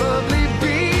probably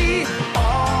be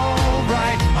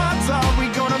alright. Odds are we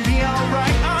gonna be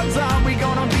alright. Odds are we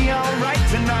gonna be alright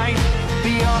tonight.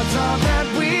 The odds are that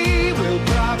we will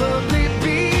probably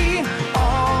be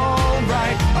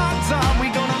alright. Odds are we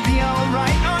gonna be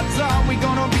alright. Odds are we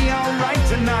gonna be alright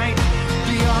tonight.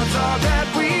 The odds are that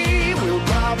we will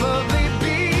probably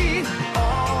be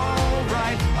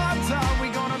alright. Odds are we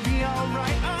gonna be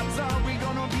alright. Odds are we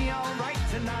gonna be alright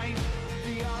tonight.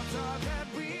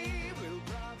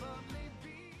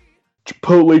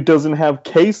 Chipotle doesn't have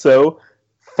queso.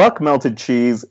 Fuck melted cheese.